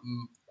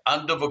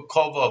under the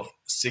cover of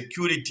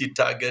security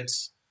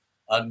targets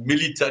and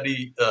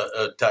military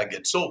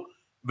targets. So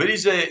there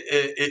is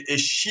a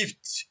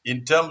shift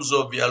in terms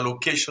of the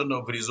allocation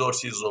of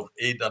resources of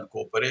aid and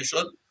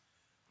cooperation.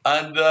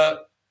 And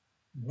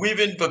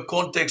within the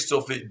context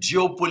of a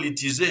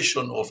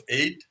geopolitization of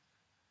aid,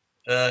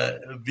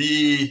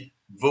 the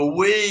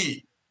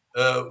way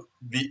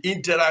the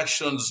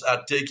interactions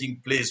are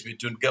taking place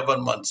between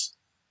governments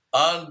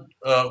and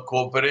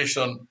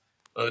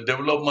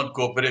development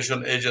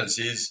cooperation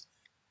agencies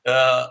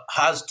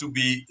has to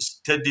be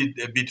studied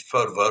a bit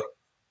further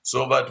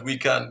so that we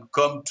can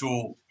come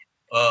to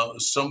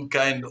some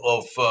kind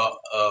of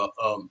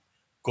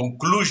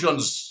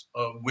conclusions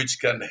which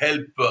can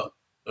help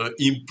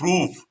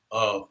improve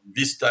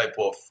this type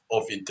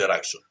of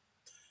interaction.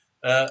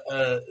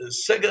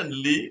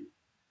 Secondly,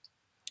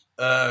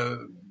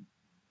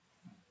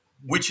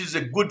 which is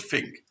a good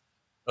thing,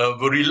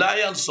 the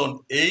reliance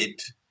on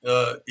aid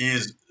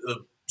is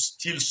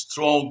still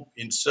strong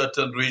in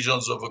certain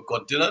regions of a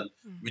continent,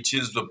 which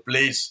is the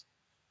place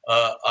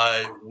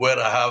where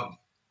I have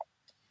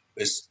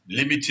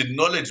limited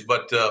knowledge,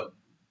 but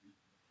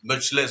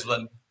much less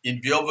than in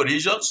the other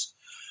regions.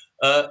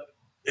 A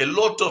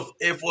lot of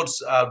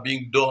efforts are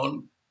being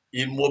done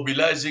in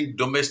mobilizing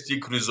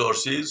domestic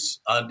resources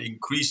and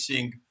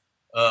increasing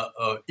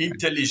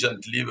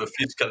intelligently the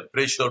fiscal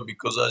pressure,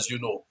 because as you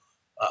know,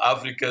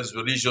 Africa is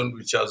the region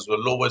which has the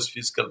lowest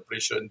fiscal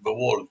pressure in the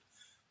world.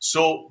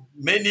 So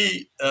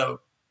many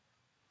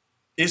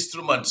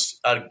instruments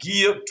are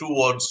geared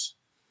towards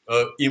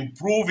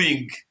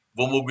improving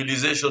the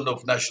mobilization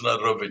of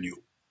national revenue.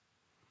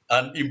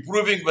 And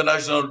improving the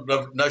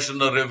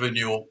national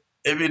revenue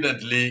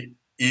evidently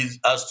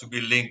has to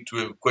be linked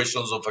to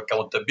questions of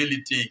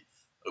accountability,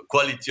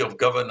 quality of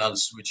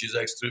governance, which is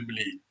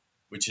extremely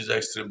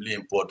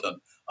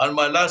important. And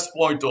my last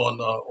point on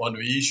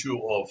the issue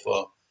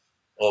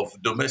of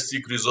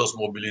domestic resource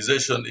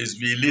mobilization is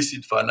the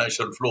illicit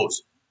financial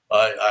flows.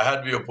 I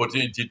had the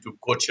opportunity to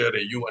co-chair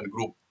a UN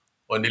group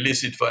on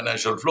illicit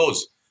financial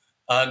flows.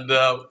 And,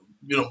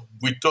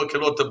 we talk a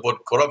lot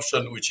about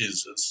corruption, which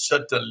is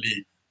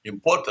certainly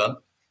important.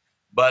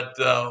 But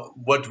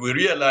what we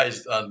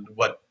realized and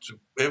what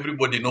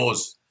everybody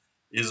knows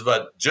is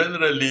that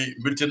generally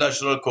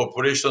multinational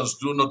corporations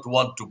do not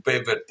want to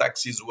pay their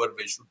taxes where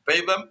they should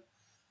pay them.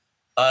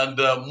 And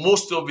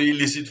most of the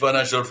illicit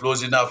financial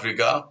flows in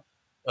Africa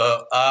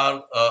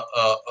are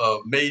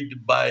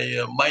made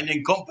by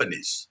mining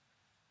companies.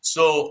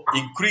 So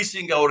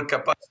increasing our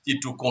capacity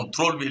to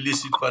control the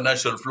illicit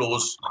financial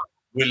flows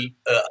will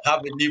have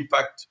an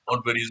impact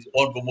on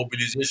the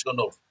mobilization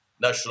of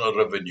national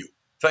revenue.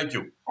 Thank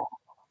you.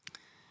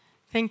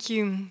 Thank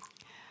you.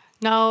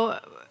 Now,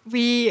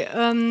 the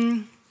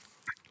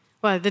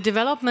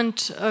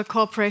development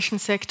cooperation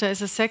sector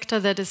is a sector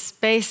that is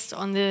based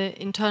on the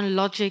internal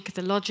logic,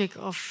 the logic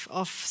of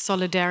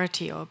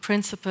solidarity, or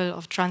principle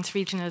of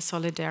transregional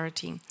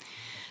solidarity.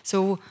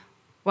 So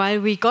while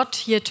we got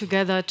here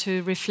together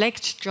to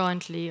reflect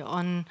jointly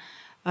on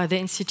the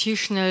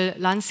institutional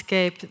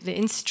landscape, the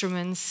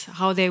instruments,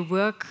 how they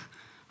work,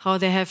 how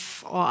they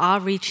have or are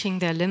reaching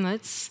their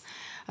limits,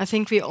 I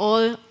think we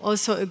all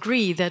also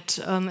agree that,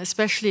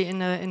 especially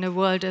in a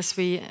world as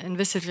we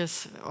envisage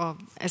it, or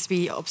as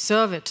we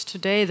observe it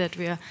today,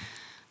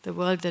 the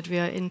world that we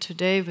are in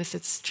today with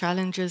its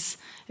challenges,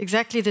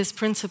 exactly this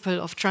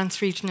principle of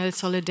transregional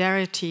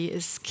solidarity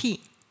is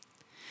key.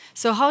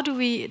 So how do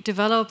we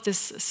develop this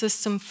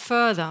system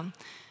further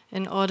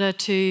in order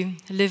to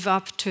live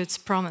up to its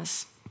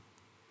promise?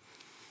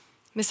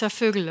 Mr.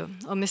 Vögele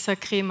or Mr.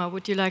 Kremer,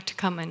 would you like to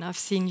come in? I've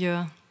seen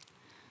your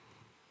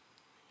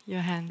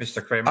hands.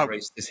 Mr. Kremer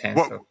raised his hand,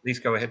 so please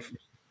go ahead.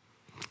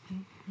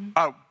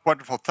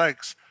 Wonderful,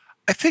 thanks.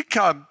 I think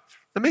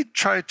let me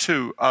try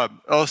to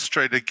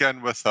illustrate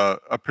again with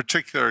a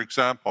particular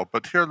example,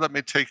 but here let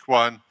me take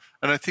one,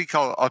 and I think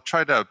I'll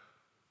try to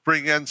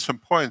bring in some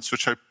points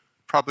which I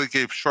probably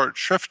gave short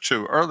shrift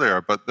to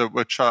earlier, but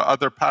which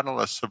other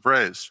panelists have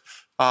raised,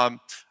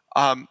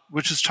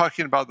 which is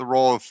talking about the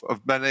role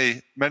of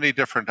many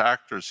different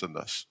actors in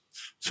this.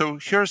 So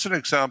here's an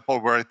example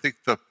where I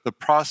think the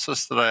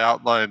process that I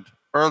outlined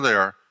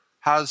earlier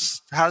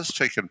has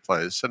taken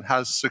place and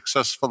has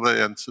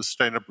successfully and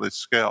sustainably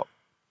scaled.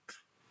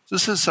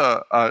 This is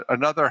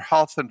another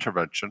health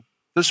intervention.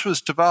 This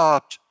was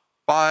developed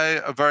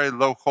by a very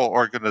local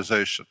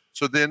organization.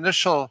 So the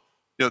initial,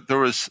 there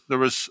was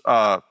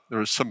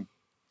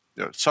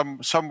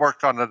some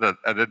work on it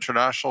at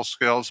international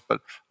scales,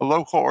 but a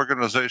local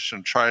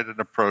organization tried an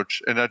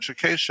approach in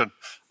education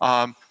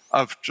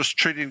of just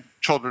treating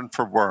children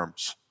for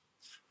worms,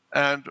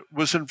 and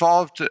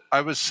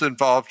I was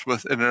involved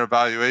with an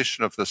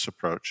evaluation of this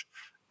approach,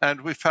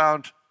 and we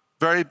found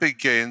very big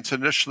gains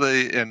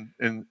initially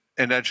in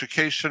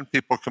education,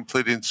 people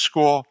completing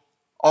school.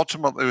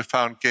 Ultimately, we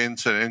found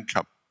gains in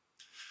income.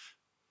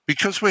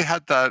 Because we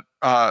had that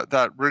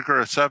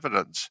rigorous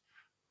evidence,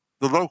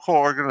 the local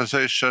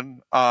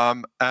organization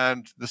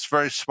and this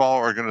very small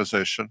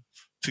organization,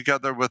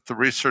 together with the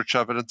research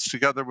evidence,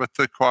 together with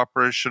the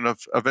cooperation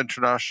of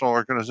international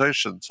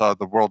organizations,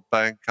 the World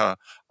Bank,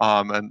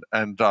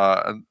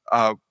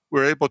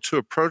 we're able to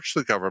approach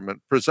the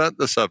government, present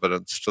this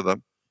evidence to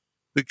them.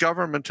 The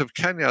government of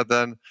Kenya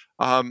then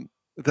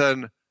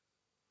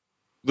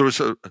there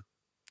was an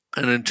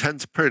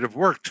intense period of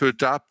work to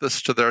adapt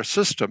this to their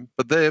system,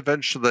 but they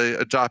eventually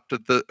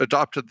adopted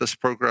this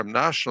program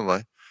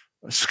nationally,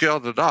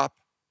 scaled it up,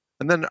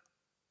 and then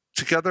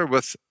together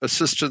with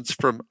assistance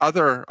from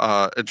other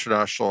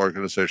international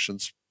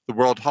organizations, the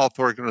World Health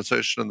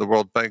Organization and the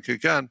World Bank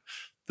again,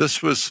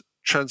 this was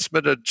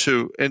transmitted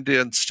to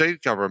Indian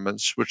state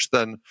governments, which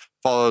then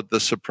followed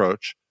this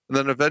approach. And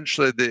then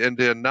eventually the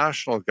Indian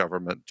national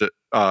government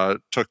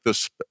took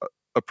this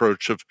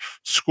approach of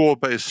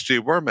school-based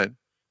deworming.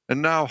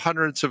 And now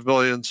hundreds of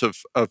millions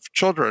of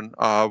children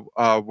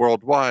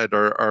worldwide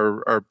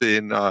are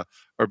being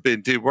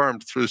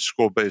dewormed through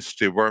school-based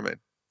deworming.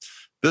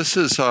 This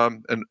is,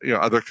 and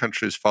other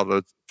countries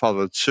followed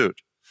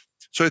suit.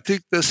 So I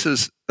think that's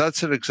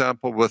an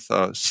example with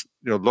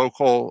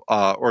local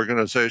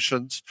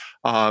organizations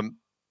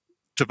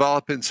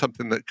developing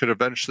something that could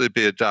eventually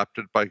be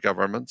adapted by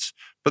governments.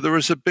 But there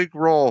was a big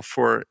role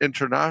for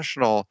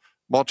international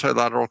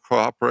multilateral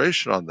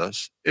cooperation on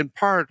this, in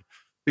part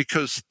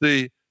because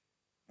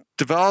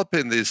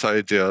developing these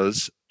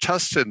ideas,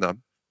 testing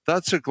them,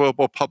 that's a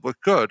global public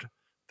good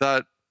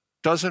that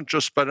doesn't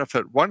just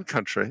benefit one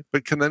country,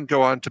 but can then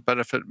go on to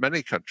benefit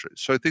many countries.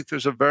 So I think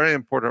there's a very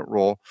important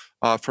role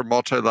for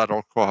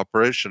multilateral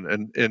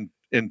cooperation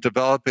in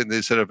developing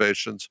these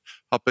innovations,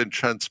 helping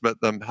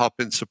transmit them,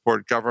 helping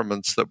support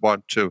governments that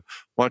want to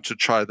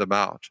try them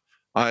out.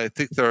 I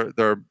think there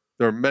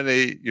are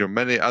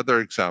many other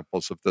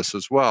examples of this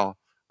as well.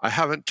 I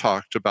haven't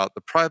talked about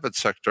the private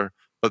sector,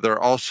 but there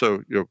are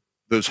also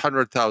those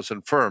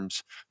 100,000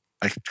 firms.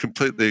 I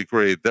completely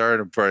agree.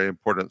 They're a very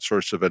important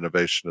source of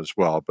innovation as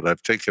well. But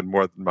I've taken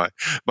more than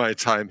my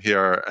time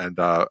here, and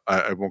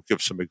I won't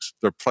give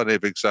there are plenty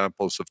of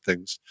examples of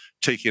things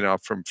taking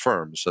off from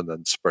firms and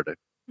then spreading.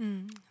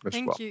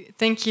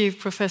 Thank you,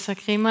 Professor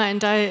Kremer.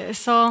 And I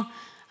saw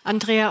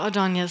Andrea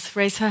Ordonez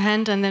raise her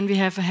hand, and then we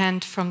have a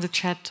hand from the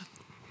chat.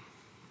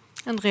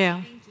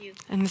 Andrea. Thank you.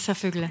 And Mr.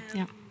 Vögele.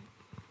 Yeah.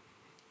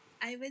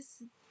 I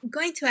was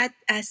going to add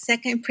a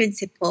second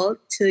principle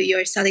to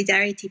your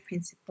solidarity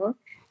principle.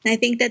 And I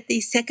think that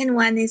the second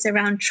one is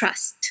around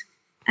trust.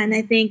 And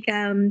I think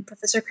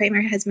Professor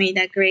Kremer has made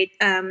a great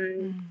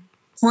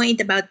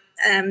point about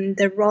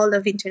the role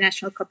of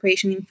international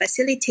cooperation in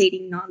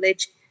facilitating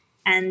knowledge.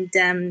 And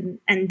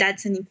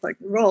that's an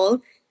important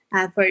role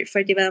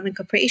for development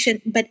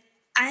cooperation. But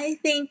I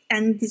think,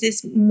 and this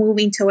is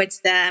moving towards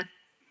the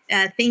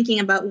thinking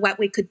about what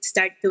we could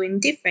start doing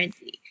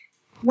differently.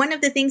 One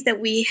of the things that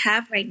we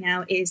have right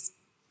now is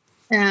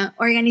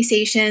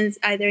organizations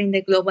either in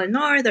the global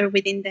north or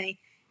within the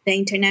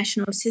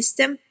international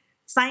system,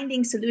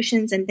 finding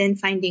solutions and then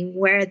finding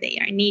where they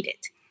are needed.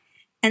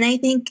 And I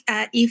think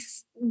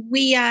if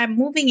we are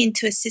moving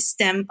into a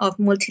system of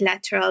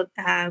multilateral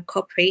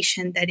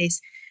cooperation that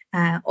is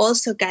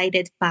also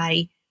guided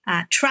by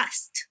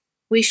trust,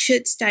 we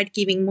should start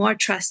giving more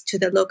trust to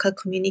the local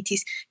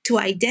communities to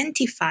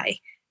identify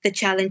the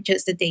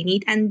challenges that they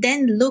need and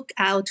then look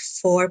out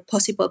for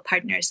possible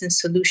partners and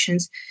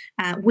solutions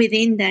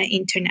within the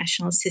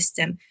international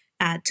system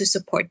to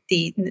support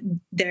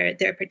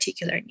their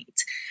particular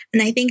needs.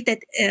 And I think that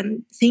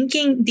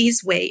thinking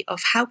this way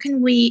of how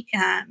can we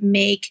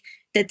make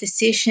the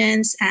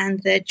decisions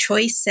and the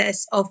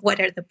choices of what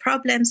are the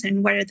problems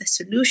and what are the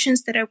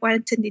solutions that are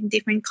warranted in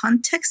different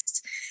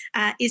contexts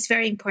is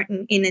very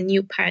important in a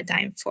new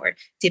paradigm for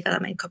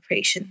development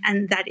cooperation.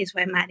 And that is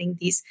why I'm adding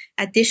this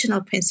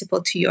additional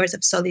principle to yours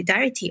of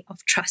solidarity,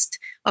 of trust,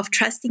 of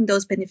trusting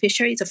those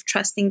beneficiaries, of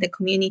trusting the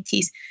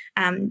communities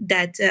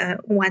that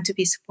want to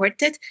be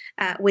supported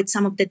with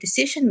some of the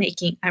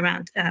decision-making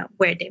around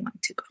where they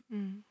want to go.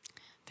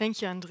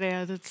 Thank you,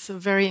 Andrea. That's a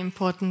very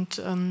important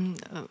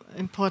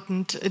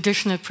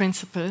additional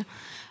principle.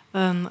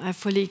 I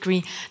fully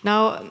agree.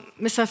 Now,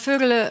 Mr.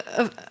 Vögele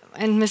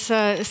and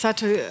Mr.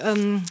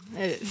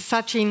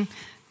 Sachin,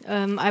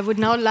 I would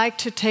now like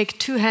to take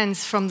two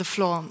hands from the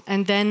floor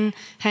and then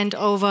hand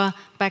over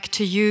back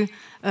to you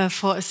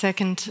for a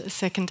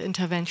second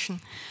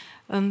intervention.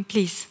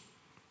 Please.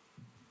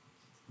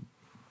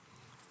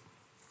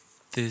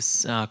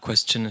 This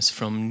question is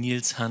from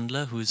Niels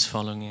Handler, who is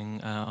following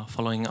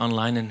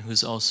online and who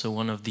is also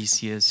one of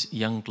this year's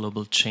Young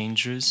Global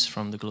Changers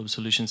from the Global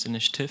Solutions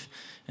Initiative.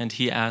 And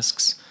he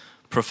asks,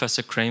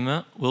 Professor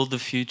Kramer, will the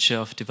future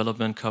of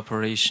development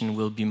cooperation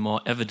will be more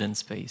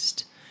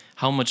evidence-based?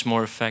 How much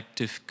more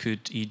effective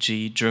could,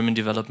 e.g., German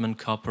development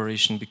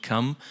cooperation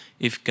become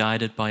if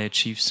guided by a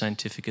chief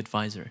scientific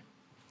advisor?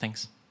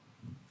 Thanks.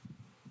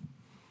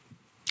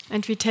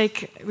 And we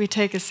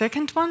take a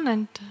second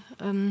one,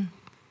 and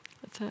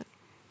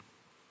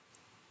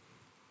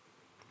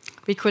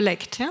we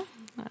collect, yeah?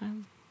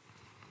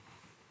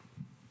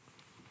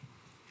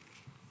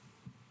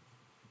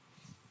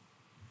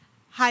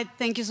 Hi,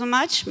 thank you so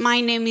much. My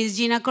name is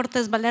Gina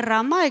Cortez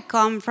Valderrama. I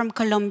come from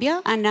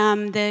Colombia, and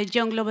I'm the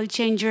Young Global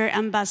Changer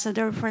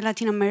Ambassador for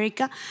Latin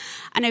America.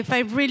 And I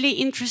find really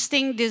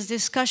interesting this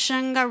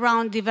discussion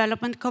around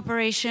development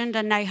cooperation,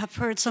 and I have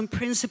heard some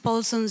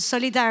principles on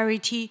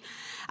solidarity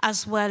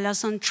as well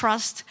as on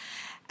trust.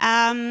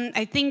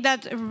 I think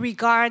that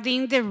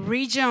regarding the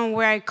region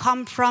where I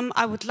come from,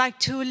 I would like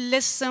to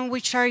listen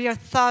which are your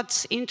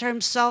thoughts in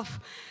terms of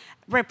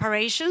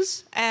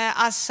reparations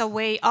as a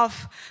way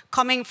of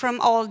coming from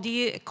all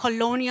the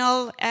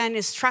colonial and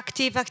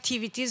extractive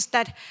activities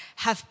that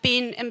have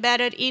been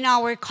embedded in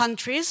our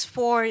countries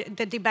for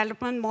the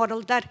development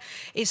model that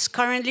is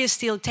currently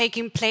still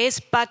taking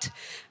place, but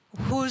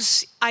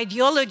whose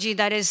ideology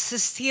that is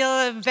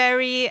still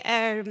very,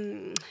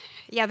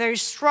 very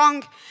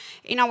strong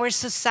in our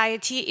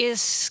society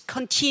is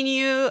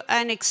continue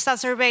and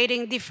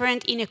exacerbating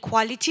different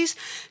inequalities.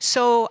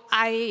 So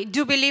I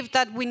do believe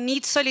that we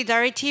need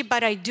solidarity,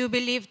 but I do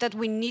believe that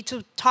we need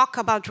to talk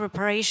about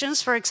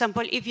reparations. For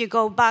example, if you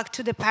go back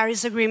to the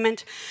Paris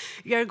Agreement,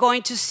 you're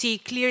going to see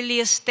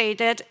clearly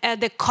stated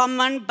the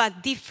common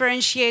but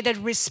differentiated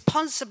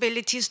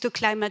responsibilities to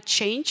climate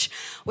change,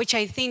 which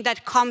I think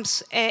that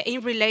comes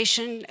in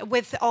relation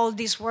with all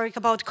this work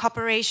about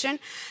cooperation.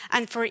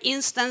 And for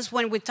instance,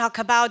 when we talk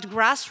about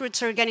grassroots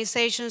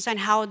organizations and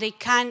how they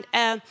can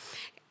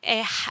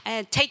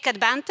take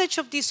advantage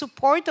of the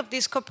support of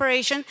this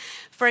cooperation.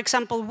 For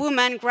example,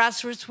 women,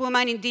 grassroots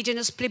women,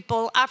 indigenous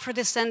people,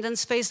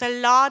 Afro-descendants face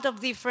a lot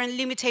of different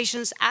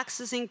limitations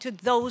accessing to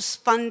those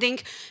funding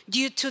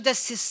due to the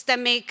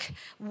systemic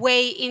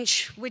way in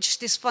which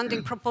these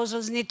funding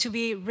proposals need to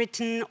be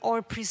written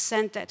or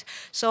presented.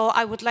 So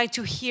I would like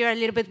to hear a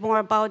little bit more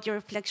about your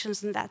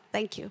reflections on that.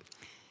 Thank you.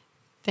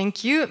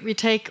 Thank you. We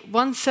take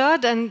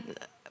 1/3 and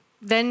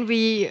then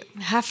we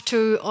have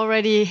to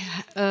already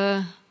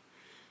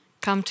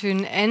come to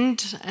an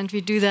end, and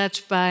we do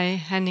that by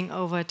handing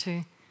over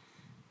to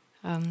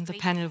the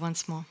panel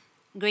once more.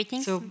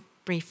 Greetings. So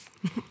brief.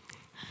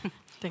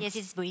 Yes,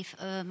 it's brief.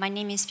 My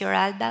name is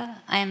Fioralba.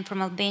 I am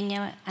from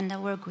Albania, and I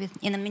work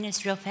in the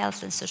Ministry of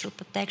Health and Social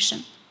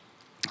Protection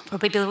for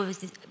people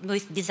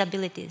with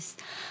disabilities.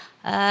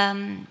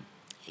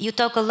 You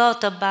talk a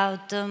lot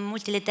about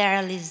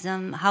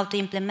multilateralism, how to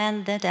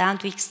implement that, how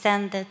to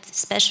extend that,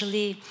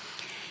 especially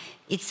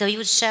it's a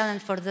huge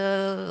challenge for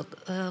the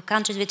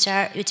countries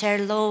which are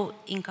low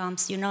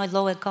incomes,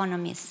 low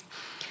economies.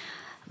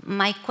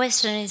 My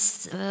question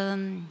is,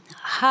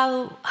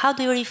 how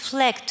do you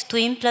reflect to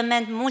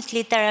implement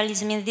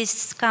multilateralism in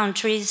these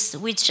countries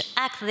which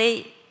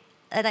they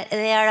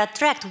are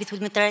attracted with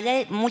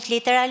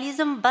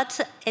multilateralism, but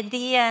at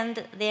the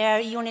end they are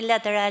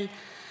unilateral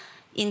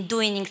in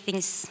doing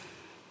things?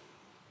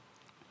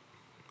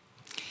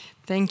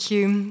 Thank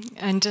you.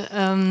 And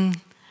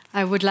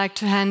I would like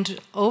to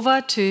hand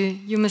over to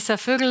you, Mr.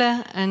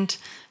 Vögele, and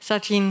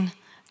Sachin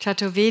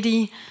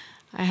Chaturvedi.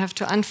 I have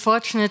to,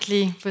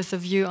 unfortunately, with a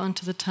view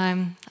onto the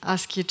time,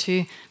 ask you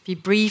to be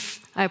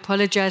brief. I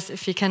apologize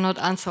if you cannot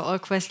answer all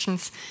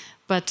questions,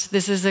 but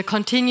this is a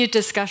continued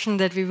discussion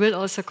that we will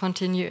also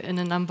continue in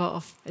a number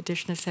of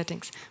additional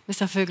settings.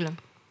 Mr. Vögele.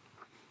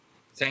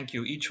 Thank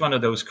you. Each one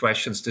of those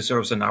questions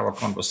deserves an hour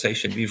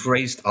conversation. We've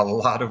raised a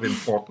lot of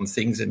important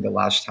things in the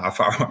last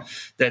half hour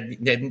that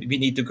we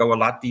need to go a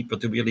lot deeper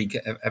to really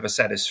have a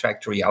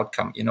satisfactory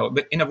outcome.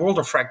 But in a world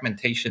of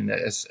fragmentation,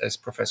 as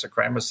Professor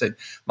Kramer said,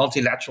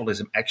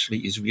 multilateralism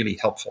actually is really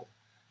helpful.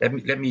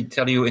 Let me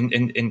tell you,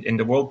 in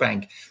the World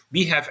Bank,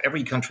 we have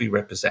every country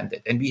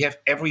represented, and we have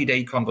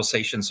everyday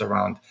conversations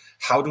around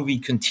how do we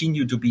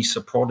continue to be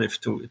supportive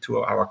to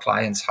our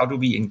clients? How do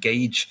we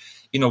engage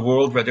in a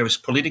world where there is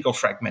political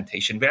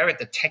fragmentation? Where at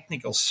the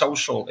technical,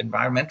 social,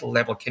 environmental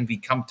level can we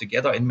come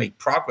together and make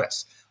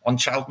progress on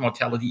child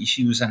mortality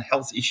issues and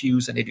health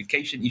issues and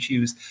education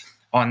issues,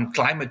 on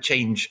climate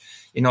change,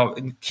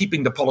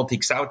 keeping the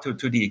politics out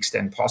to the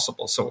extent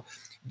possible. So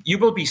you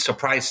will be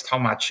surprised how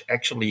much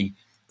actually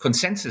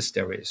consensus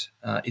there is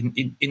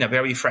in a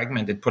very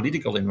fragmented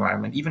political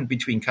environment, even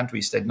between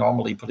countries that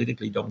normally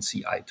politically don't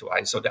see eye to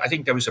eye. So I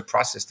think there is a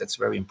process that's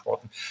very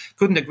important.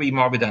 Couldn't agree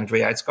more with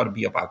Andrea. It's got to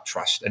be about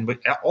trust. And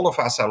all of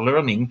us are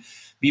learning.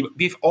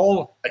 We've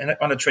all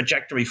on a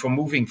trajectory for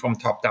moving from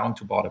top down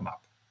to bottom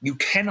up. You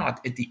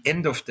cannot, at the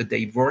end of the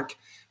day, work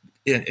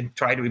and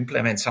try to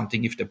implement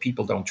something if the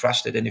people don't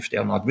trust it and if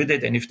they're not with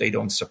it and if they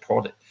don't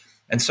support it.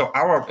 And so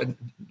our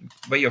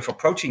way of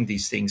approaching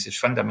these things is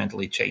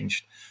fundamentally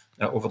changed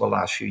over the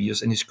last few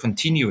years and is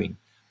continuing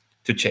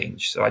to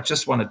change. So I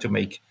just wanted to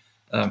make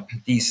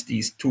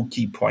these two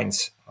key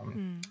points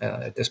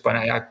at this point.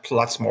 I have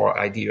lots more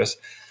ideas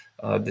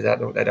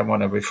that I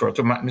want to refer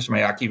to. Mr.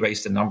 Mayaki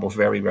raised a number of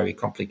very, very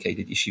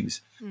complicated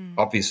issues,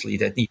 obviously,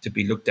 that need to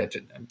be looked at.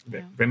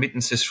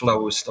 Remittances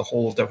flows, the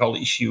whole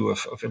issue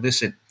of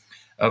illicit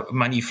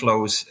money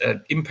flows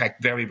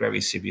impact very,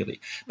 very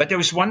severely. But there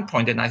is one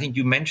point, and I think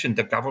you mentioned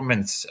the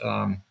government's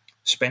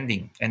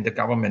spending and the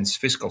government's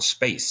fiscal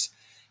space.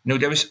 You know,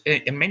 there is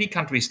in many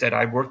countries that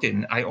I worked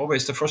in,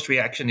 the first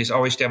reaction is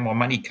always there's more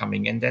money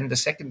coming. And then the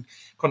second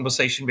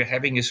conversation we're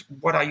having is,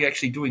 what are you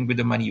actually doing with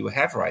the money you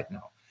have right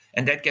now?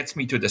 And that gets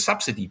me to the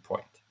subsidy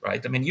point,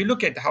 right? I mean, you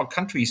look at how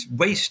countries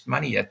waste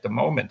money at the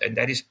moment, and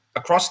that is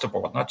across the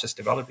board, not just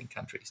developing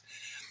countries.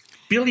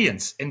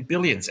 Billions and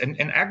billions. And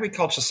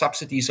agriculture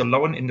subsidies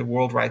alone in the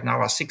world right now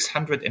are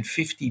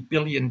 $650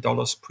 billion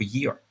per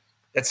year.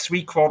 That's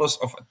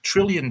 $750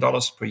 billion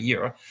per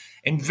year.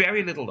 And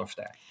very little of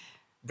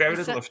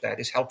that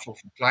is helpful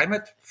for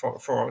climate,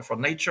 for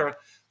nature,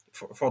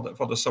 for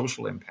the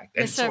social impact.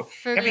 And so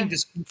having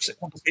this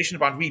conversation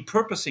about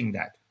repurposing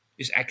that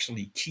is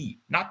actually key,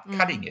 not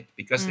cutting it,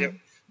 because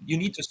you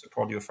need to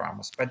support your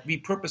farmers, but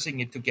repurposing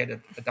it to get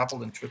a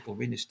double and triple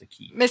win is the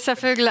key. Mr.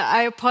 Vögele,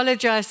 I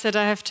apologize that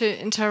I have to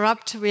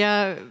interrupt. We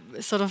are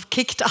sort of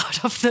kicked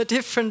out of the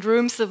different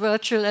rooms, the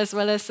virtual as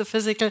well as the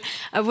physical.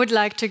 I would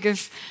like to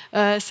give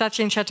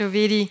Sachin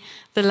Chaturvedi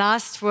the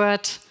last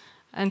word,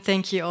 and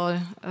thank you all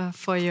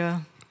for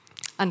your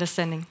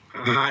understanding.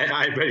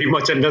 I very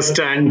much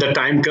understand the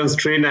time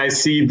constraint. I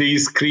see the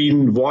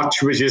screen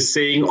watch, which is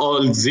saying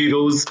all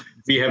zeros.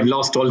 We have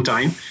lost all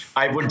time.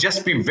 I would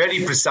just be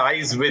very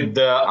precise with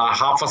a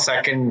half a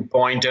second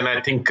point, and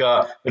I think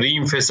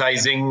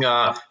re-emphasizing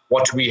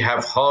what we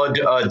have heard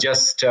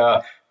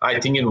I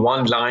think in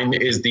one line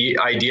is the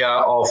idea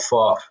of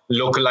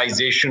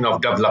localization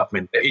of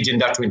development,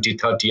 Agenda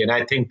 2030. And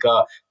I think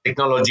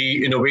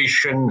technology,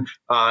 innovation,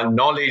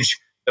 knowledge,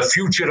 the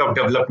future of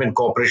development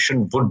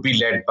cooperation would be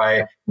led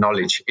by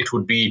knowledge. It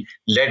would be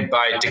led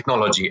by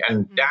technology.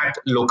 And that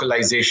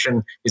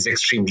localization is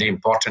extremely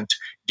important.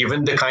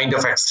 Given the kind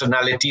of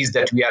externalities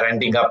that we are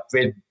ending up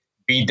with,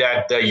 be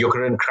that the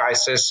Ukraine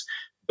crisis,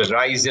 the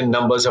rise in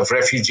numbers of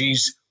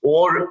refugees,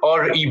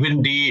 or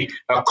even the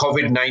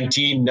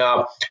COVID-19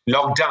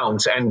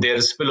 lockdowns and their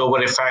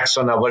spillover effects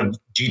on our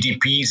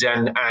GDPs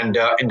and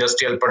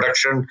industrial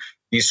production,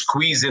 the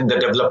squeeze in the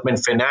development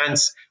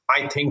finance,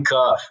 I think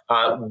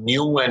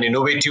new and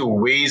innovative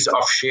ways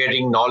of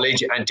sharing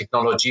knowledge and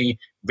technology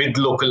with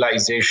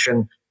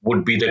localization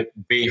would be the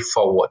way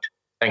forward.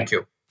 Thank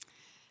you.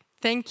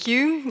 Thank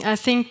you. I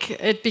think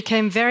it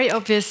became very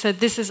obvious that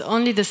this is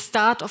only the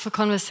start of a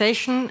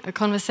conversation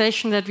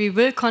that we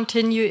will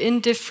continue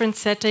in different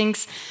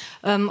settings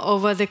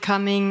over the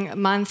coming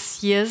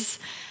months, years.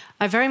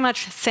 I very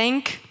much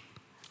thank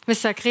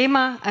Mr.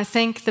 Kremer, I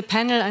thank the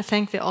panel, I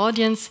thank the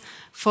audience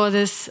for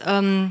this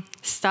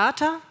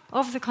starter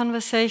of the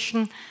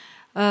conversation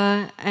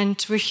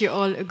and wish you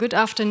all a good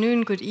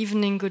afternoon, good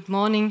evening, good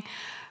morning.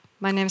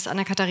 My name is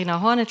Anna-Katharina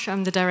Hornidge.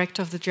 I'm the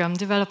director of the German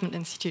Development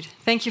Institute.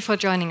 Thank you for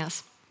joining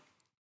us.